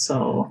flexed,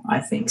 so I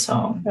think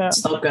so. Yeah.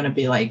 It's not going to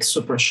be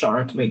super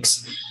short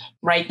weeks.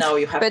 Right now,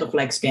 you have to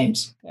flex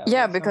games.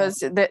 Yeah, because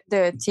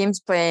the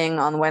team's playing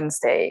on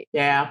Wednesday.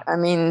 Yeah. I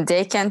mean,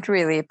 they can't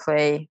really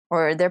play,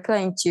 or they're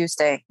playing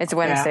Tuesday. It's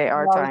Wednesday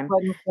our time.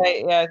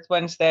 It's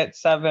Wednesday at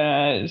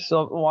 7,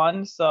 so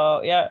 1.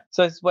 So,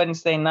 so it's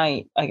Wednesday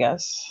night, I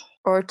guess.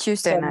 Or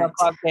Tuesday night.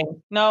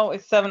 Game. No,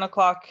 it's 7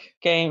 o'clock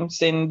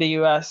games in the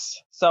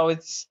US. So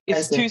it's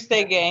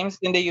Tuesday games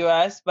in the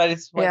US, but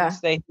it's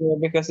Wednesday here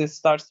because it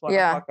starts 1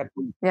 o'clock at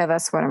night. Yeah,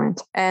 that's what I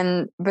meant.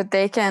 But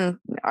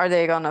are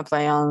they gonna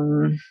play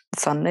on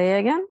Sunday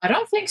again? I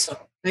don't think so.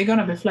 They're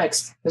gonna be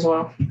flexed as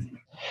well.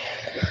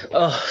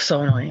 Oh,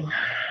 so annoying.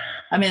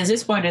 I mean, at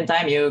this point in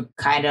time,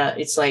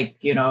 it's like,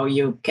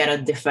 you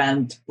cannot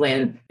defend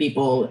playing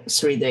people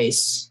 3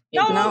 days.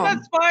 No,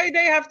 that's why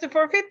they have to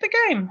forfeit the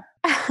game.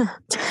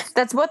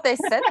 That's what they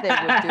said they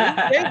would do.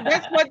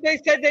 That's what they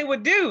said they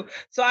would do.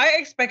 So I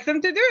expect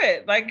them to do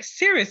it.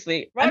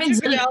 Seriously. Roger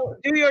Goodell,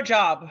 do your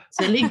job.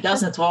 The league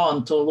doesn't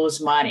want to lose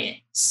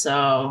money.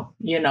 So,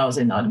 they're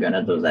not going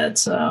to do that.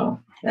 So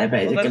they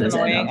basically that's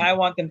annoying. I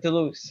want them to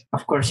lose.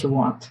 Of course you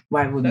want.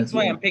 Why wouldn't That's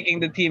why I'm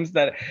picking the teams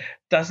that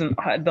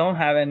don't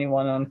have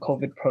anyone on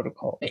COVID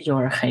protocol.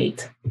 You're a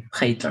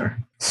hater.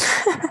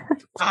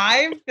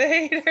 I'm the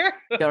hater.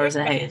 You're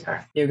the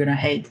hater. You're gonna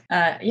hate.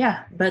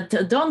 But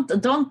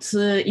don't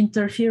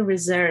interfere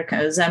with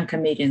them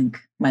committing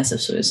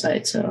massive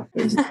suicide. So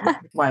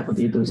why would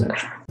you do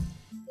that?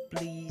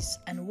 Please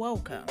and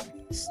welcome,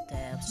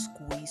 Steph's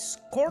Quiz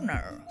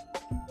Corner.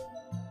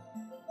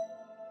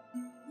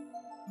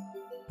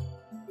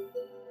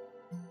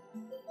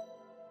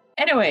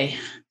 Anyway,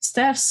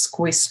 Steph's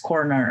quiz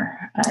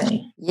corner. I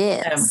am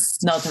Yes.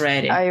 not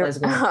ready. Are you, Let's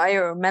go. are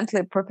you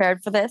mentally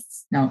prepared for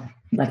this? No,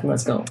 but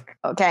let's go.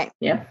 Okay.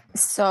 Yeah.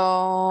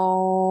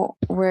 So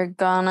we're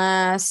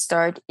gonna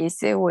start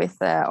easy with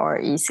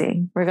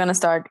easy. We're gonna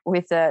start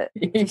with a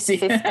Easy.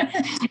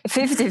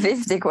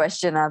 50-50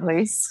 question at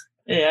least.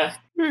 Yeah.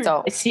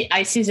 So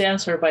I see the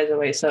answer, by the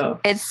way. So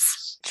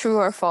it's true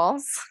or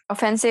false.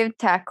 Offensive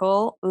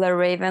tackle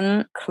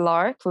LaRaven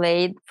Clark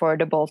played for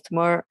the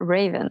Baltimore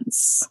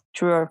Ravens.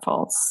 True or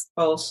false?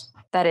 false.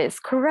 That is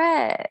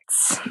correct.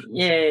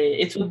 Yay!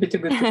 It would be too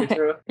good to be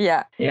true.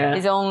 Yeah. Yeah.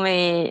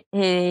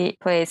 He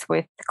plays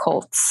with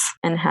Colts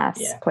and has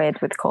Yeah.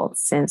 played with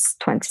Colts since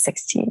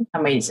 2016.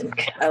 Amazing.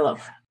 I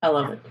love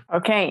it.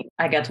 Okay.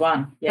 I got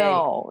one. Yay.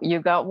 So you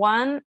got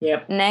one.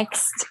 Yep.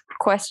 Next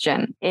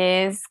question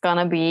is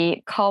gonna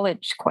be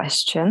college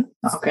question.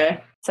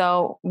 Okay.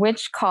 So,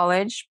 which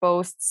college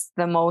boasts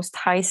the most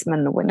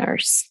Heisman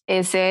winners?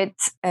 Is it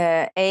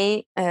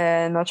A,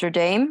 Notre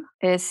Dame?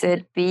 Is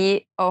it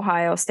B,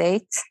 Ohio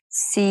State?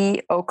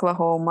 C,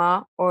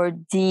 Oklahoma? Or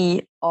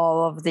D,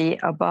 all of the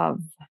above?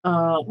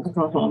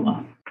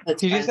 Oklahoma.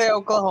 That's Did you say fancy.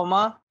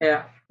 Oklahoma?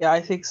 Yeah. Yeah,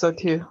 I think so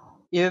too.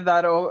 Either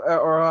that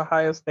or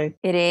Ohio State.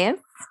 It is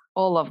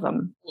all of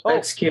them. Oh,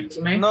 Excuse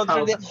me. Notre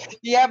How- Dame.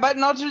 Yeah, but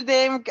Notre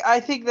Dame, I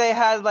think they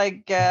had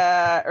like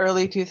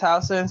early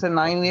 2000s and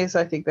 90s.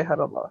 I think they had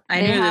a lot.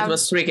 I They knew have- that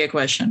was a tricky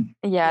question.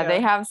 Yeah, they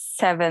Yeah. have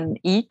 7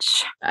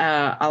 each.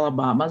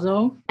 Alabama,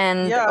 though.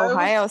 And Yeah, it was-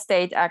 Ohio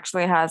State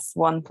actually has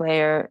one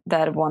player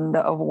that won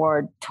the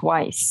award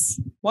twice.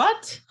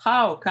 What?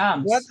 How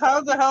comes? What?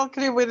 How the hell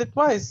could he win it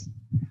twice?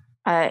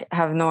 I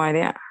have no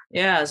idea.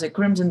 Yeah, the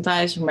Crimson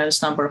Tide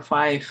remains number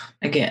 5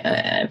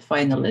 again,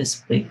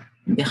 finalist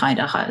behind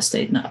Ohio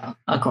State,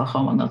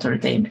 Oklahoma, Notre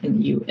Dame,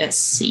 and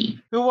USC.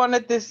 Who won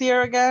it this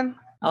year again?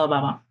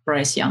 Alabama,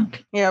 Bryce Young,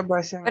 Yeah,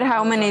 Bryce Young. But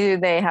how many do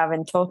they have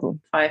in total?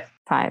 5.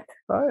 5.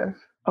 5.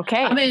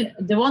 Okay. I mean,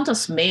 Devonta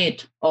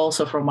Smith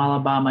also from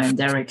Alabama, and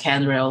Derrick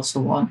Henry also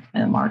won,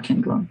 and Mark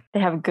Ingram. They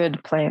have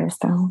good players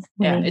though.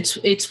 Yeah, Really.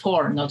 it's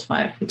 4, not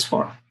 5. It's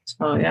 4.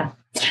 So yeah,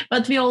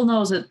 but we all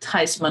know that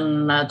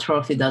Heisman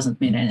trophy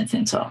doesn't mean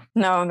anything. So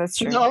No, that's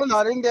true. No,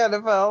 not in the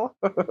NFL.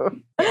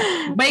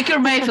 Baker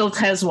Mayfield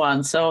has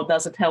one. So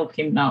does it help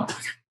him now?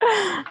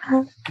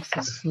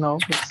 No,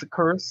 it's a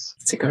curse.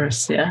 It's a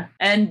curse, yeah.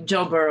 And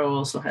Joe Burrow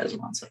also has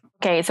one. So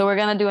Okay, so we're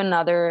gonna do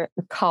another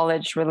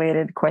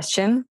college-related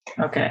question.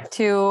 okay.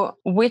 To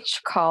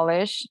which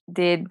college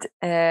did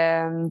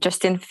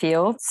Justin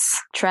Fields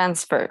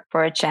transfer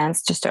for a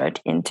chance to start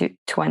into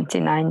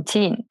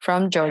 2019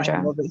 from I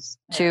Georgia know this.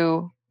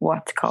 to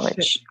what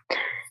college?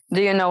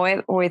 Do you know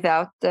it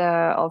without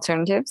the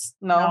alternatives?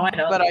 No, No, I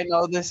don't. but I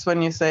know this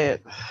when you say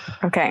it.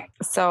 Okay,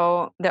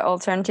 so the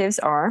alternatives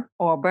are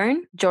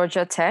Auburn,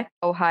 Georgia Tech,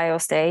 Ohio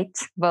State,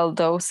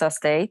 Valdosta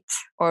State,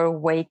 or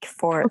Wake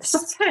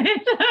Forest.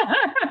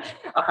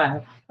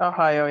 Ohio.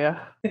 Ohio, yeah.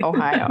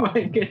 Ohio. Oh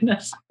my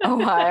goodness.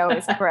 Ohio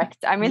is correct.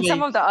 I mean,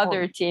 some of the Wake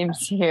other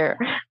teams here,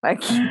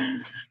 like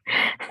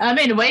I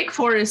mean, Wake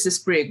Forest is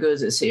pretty good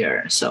this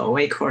year, so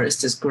Wake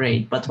Forest is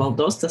great. But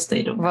Valdosta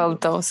State,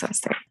 Valdosta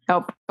State.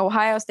 Nope,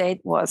 Ohio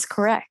State was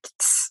correct.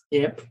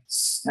 yep.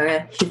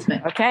 Okay, hit me.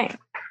 Okay,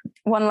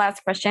 one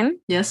last question.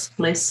 Yes,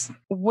 please.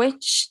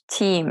 Which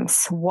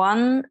teams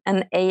won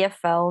an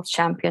AFL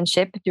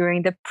championship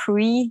during the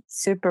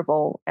pre-Super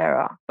Bowl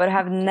era, but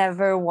have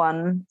never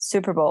won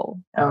Super Bowl?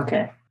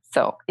 Okay.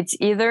 So it's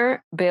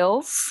either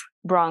Bills,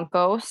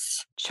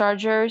 Broncos,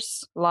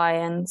 Chargers,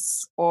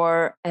 Lions,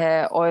 or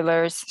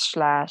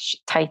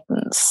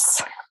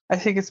Oilers/Titans. I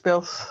think it's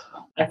Bills.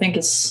 I think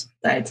it's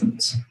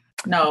Titans.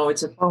 No,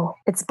 it's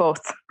It's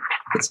both.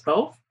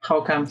 both.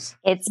 How comes?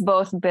 It's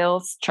both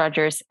Bills,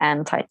 Chargers,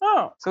 and Titans.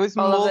 Oh, so it's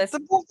All of this-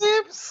 multiple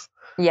teams?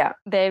 Yeah,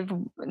 they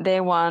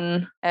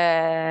won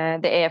the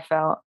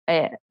AFL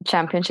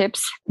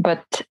championships,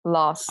 but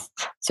lost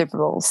Super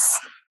Bowls.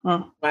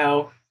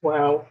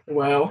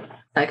 Wow.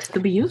 Likes to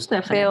be used,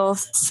 definitely.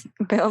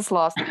 Bills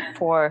lost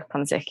 4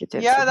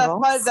 consecutive. Yeah, Super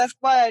Bowls. that's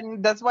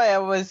why I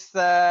was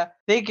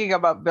thinking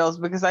about Bills,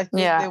 because I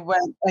think Yeah. they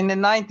went in the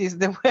 90s.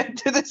 They went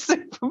to the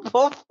Super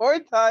Bowl 4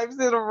 times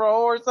in a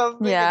row or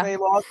something, Yeah. and they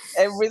lost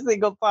every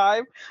single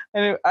time.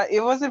 And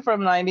it wasn't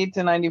from 90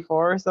 to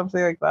 94 or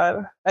something like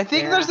that. I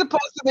think Yeah. they're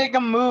supposed to make a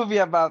movie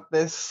about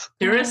this.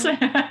 Seriously?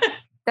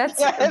 That's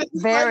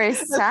it's very like,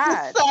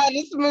 sad. It's the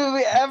saddest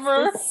movie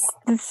ever.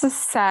 This is the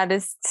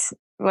saddest.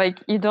 Like,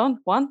 you don't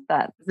want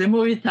that. The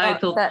movie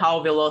titled that-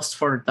 How We Lost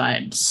 4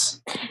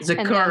 Times. The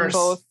And curse.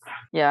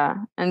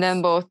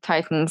 then both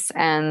Titans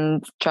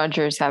and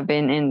Chargers have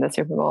been in the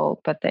Super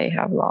Bowl, but they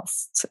have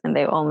lost, and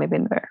they've only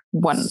been there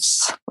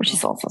once, which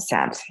is also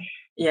sad,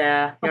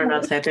 Yeah, you're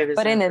not happy with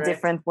but in that, a right?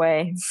 different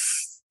way.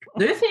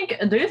 Do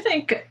you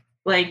think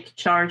like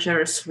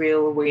Chargers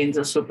will win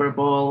the Super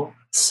Bowl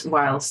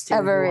while still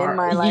Ever in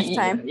my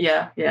lifetime?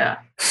 Yeah.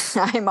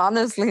 I'm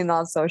honestly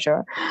not so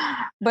sure,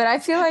 but I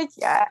feel like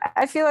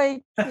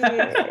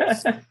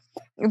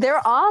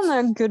they're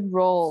on a good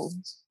roll.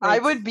 I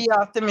would be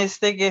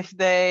optimistic if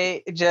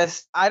they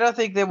just. I don't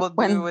think they will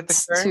do it with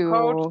the current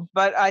coach,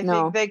 but I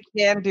think they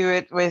can do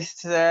it with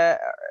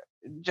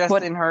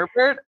Justin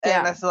Herbert.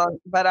 And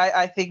but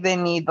I think they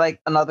need like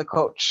another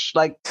coach.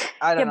 Like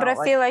I don't know. Yeah, but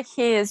I feel like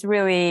he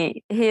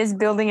is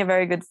building a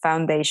very good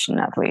foundation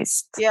at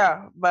least.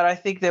 Yeah, but I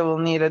think they will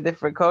need a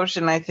different coach,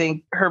 and I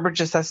think Herbert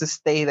just has to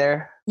stay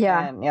there.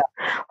 Yeah. And, yeah.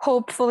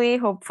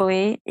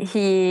 Hopefully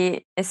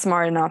he is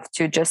smart enough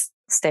to just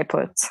stay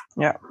put.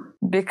 Yeah.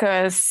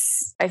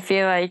 Because I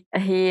feel like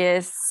he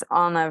is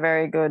on a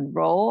very good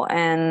role,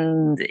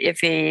 and if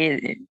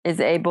he is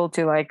able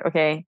to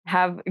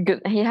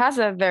he has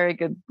a very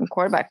good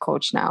quarterback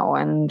coach now,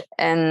 and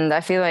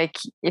I feel like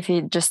if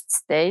he just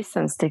stays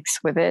and sticks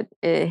with it,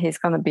 he's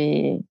gonna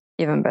be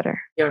even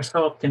better. You're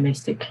so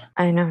optimistic.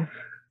 I know.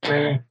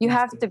 Really? You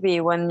have to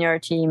be when your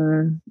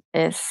team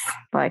is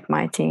like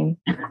my team.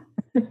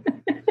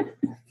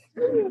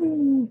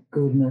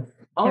 Goodness.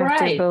 All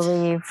right. You have to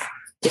believe.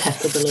 You have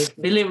to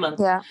believe them.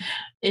 Yeah.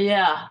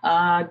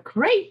 Yeah.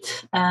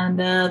 Great. And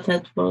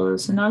that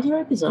was another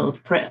episode,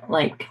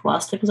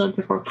 last episode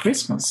before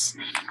Christmas.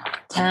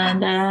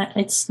 And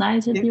it's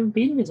nice that you've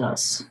been with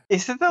us.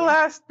 Is it the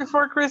last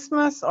before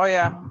Christmas? Oh,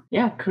 yeah.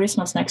 Yeah,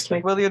 Christmas next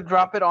week. Will you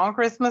drop it on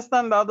Christmas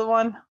then, the other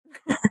one?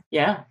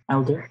 Yeah,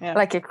 I'll do. Yeah.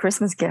 Like a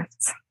Christmas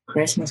gift.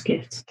 Christmas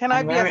gift. Can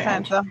I be a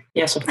Santa?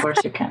 Yes, of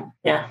course you can.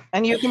 Yeah.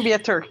 And you can be a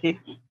turkey.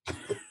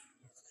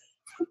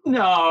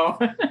 No.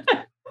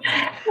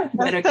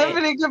 But okay.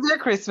 Stephanie could be a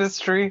Christmas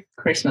tree.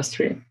 Christmas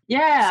tree.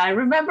 Yeah, I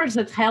remember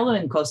that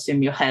Halloween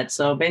costume you had.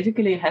 So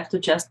basically you have to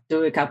just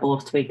do a couple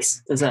of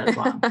tweaks to that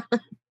one.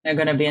 You're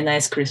going to be a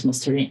nice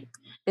Christmas tree.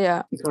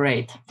 Yeah.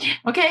 Great.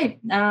 Okay.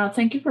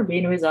 Thank you for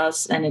being with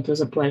us. And it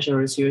was a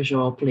pleasure as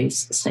usual.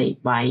 Please say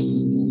bye.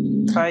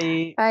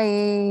 Bye.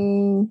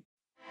 Bye.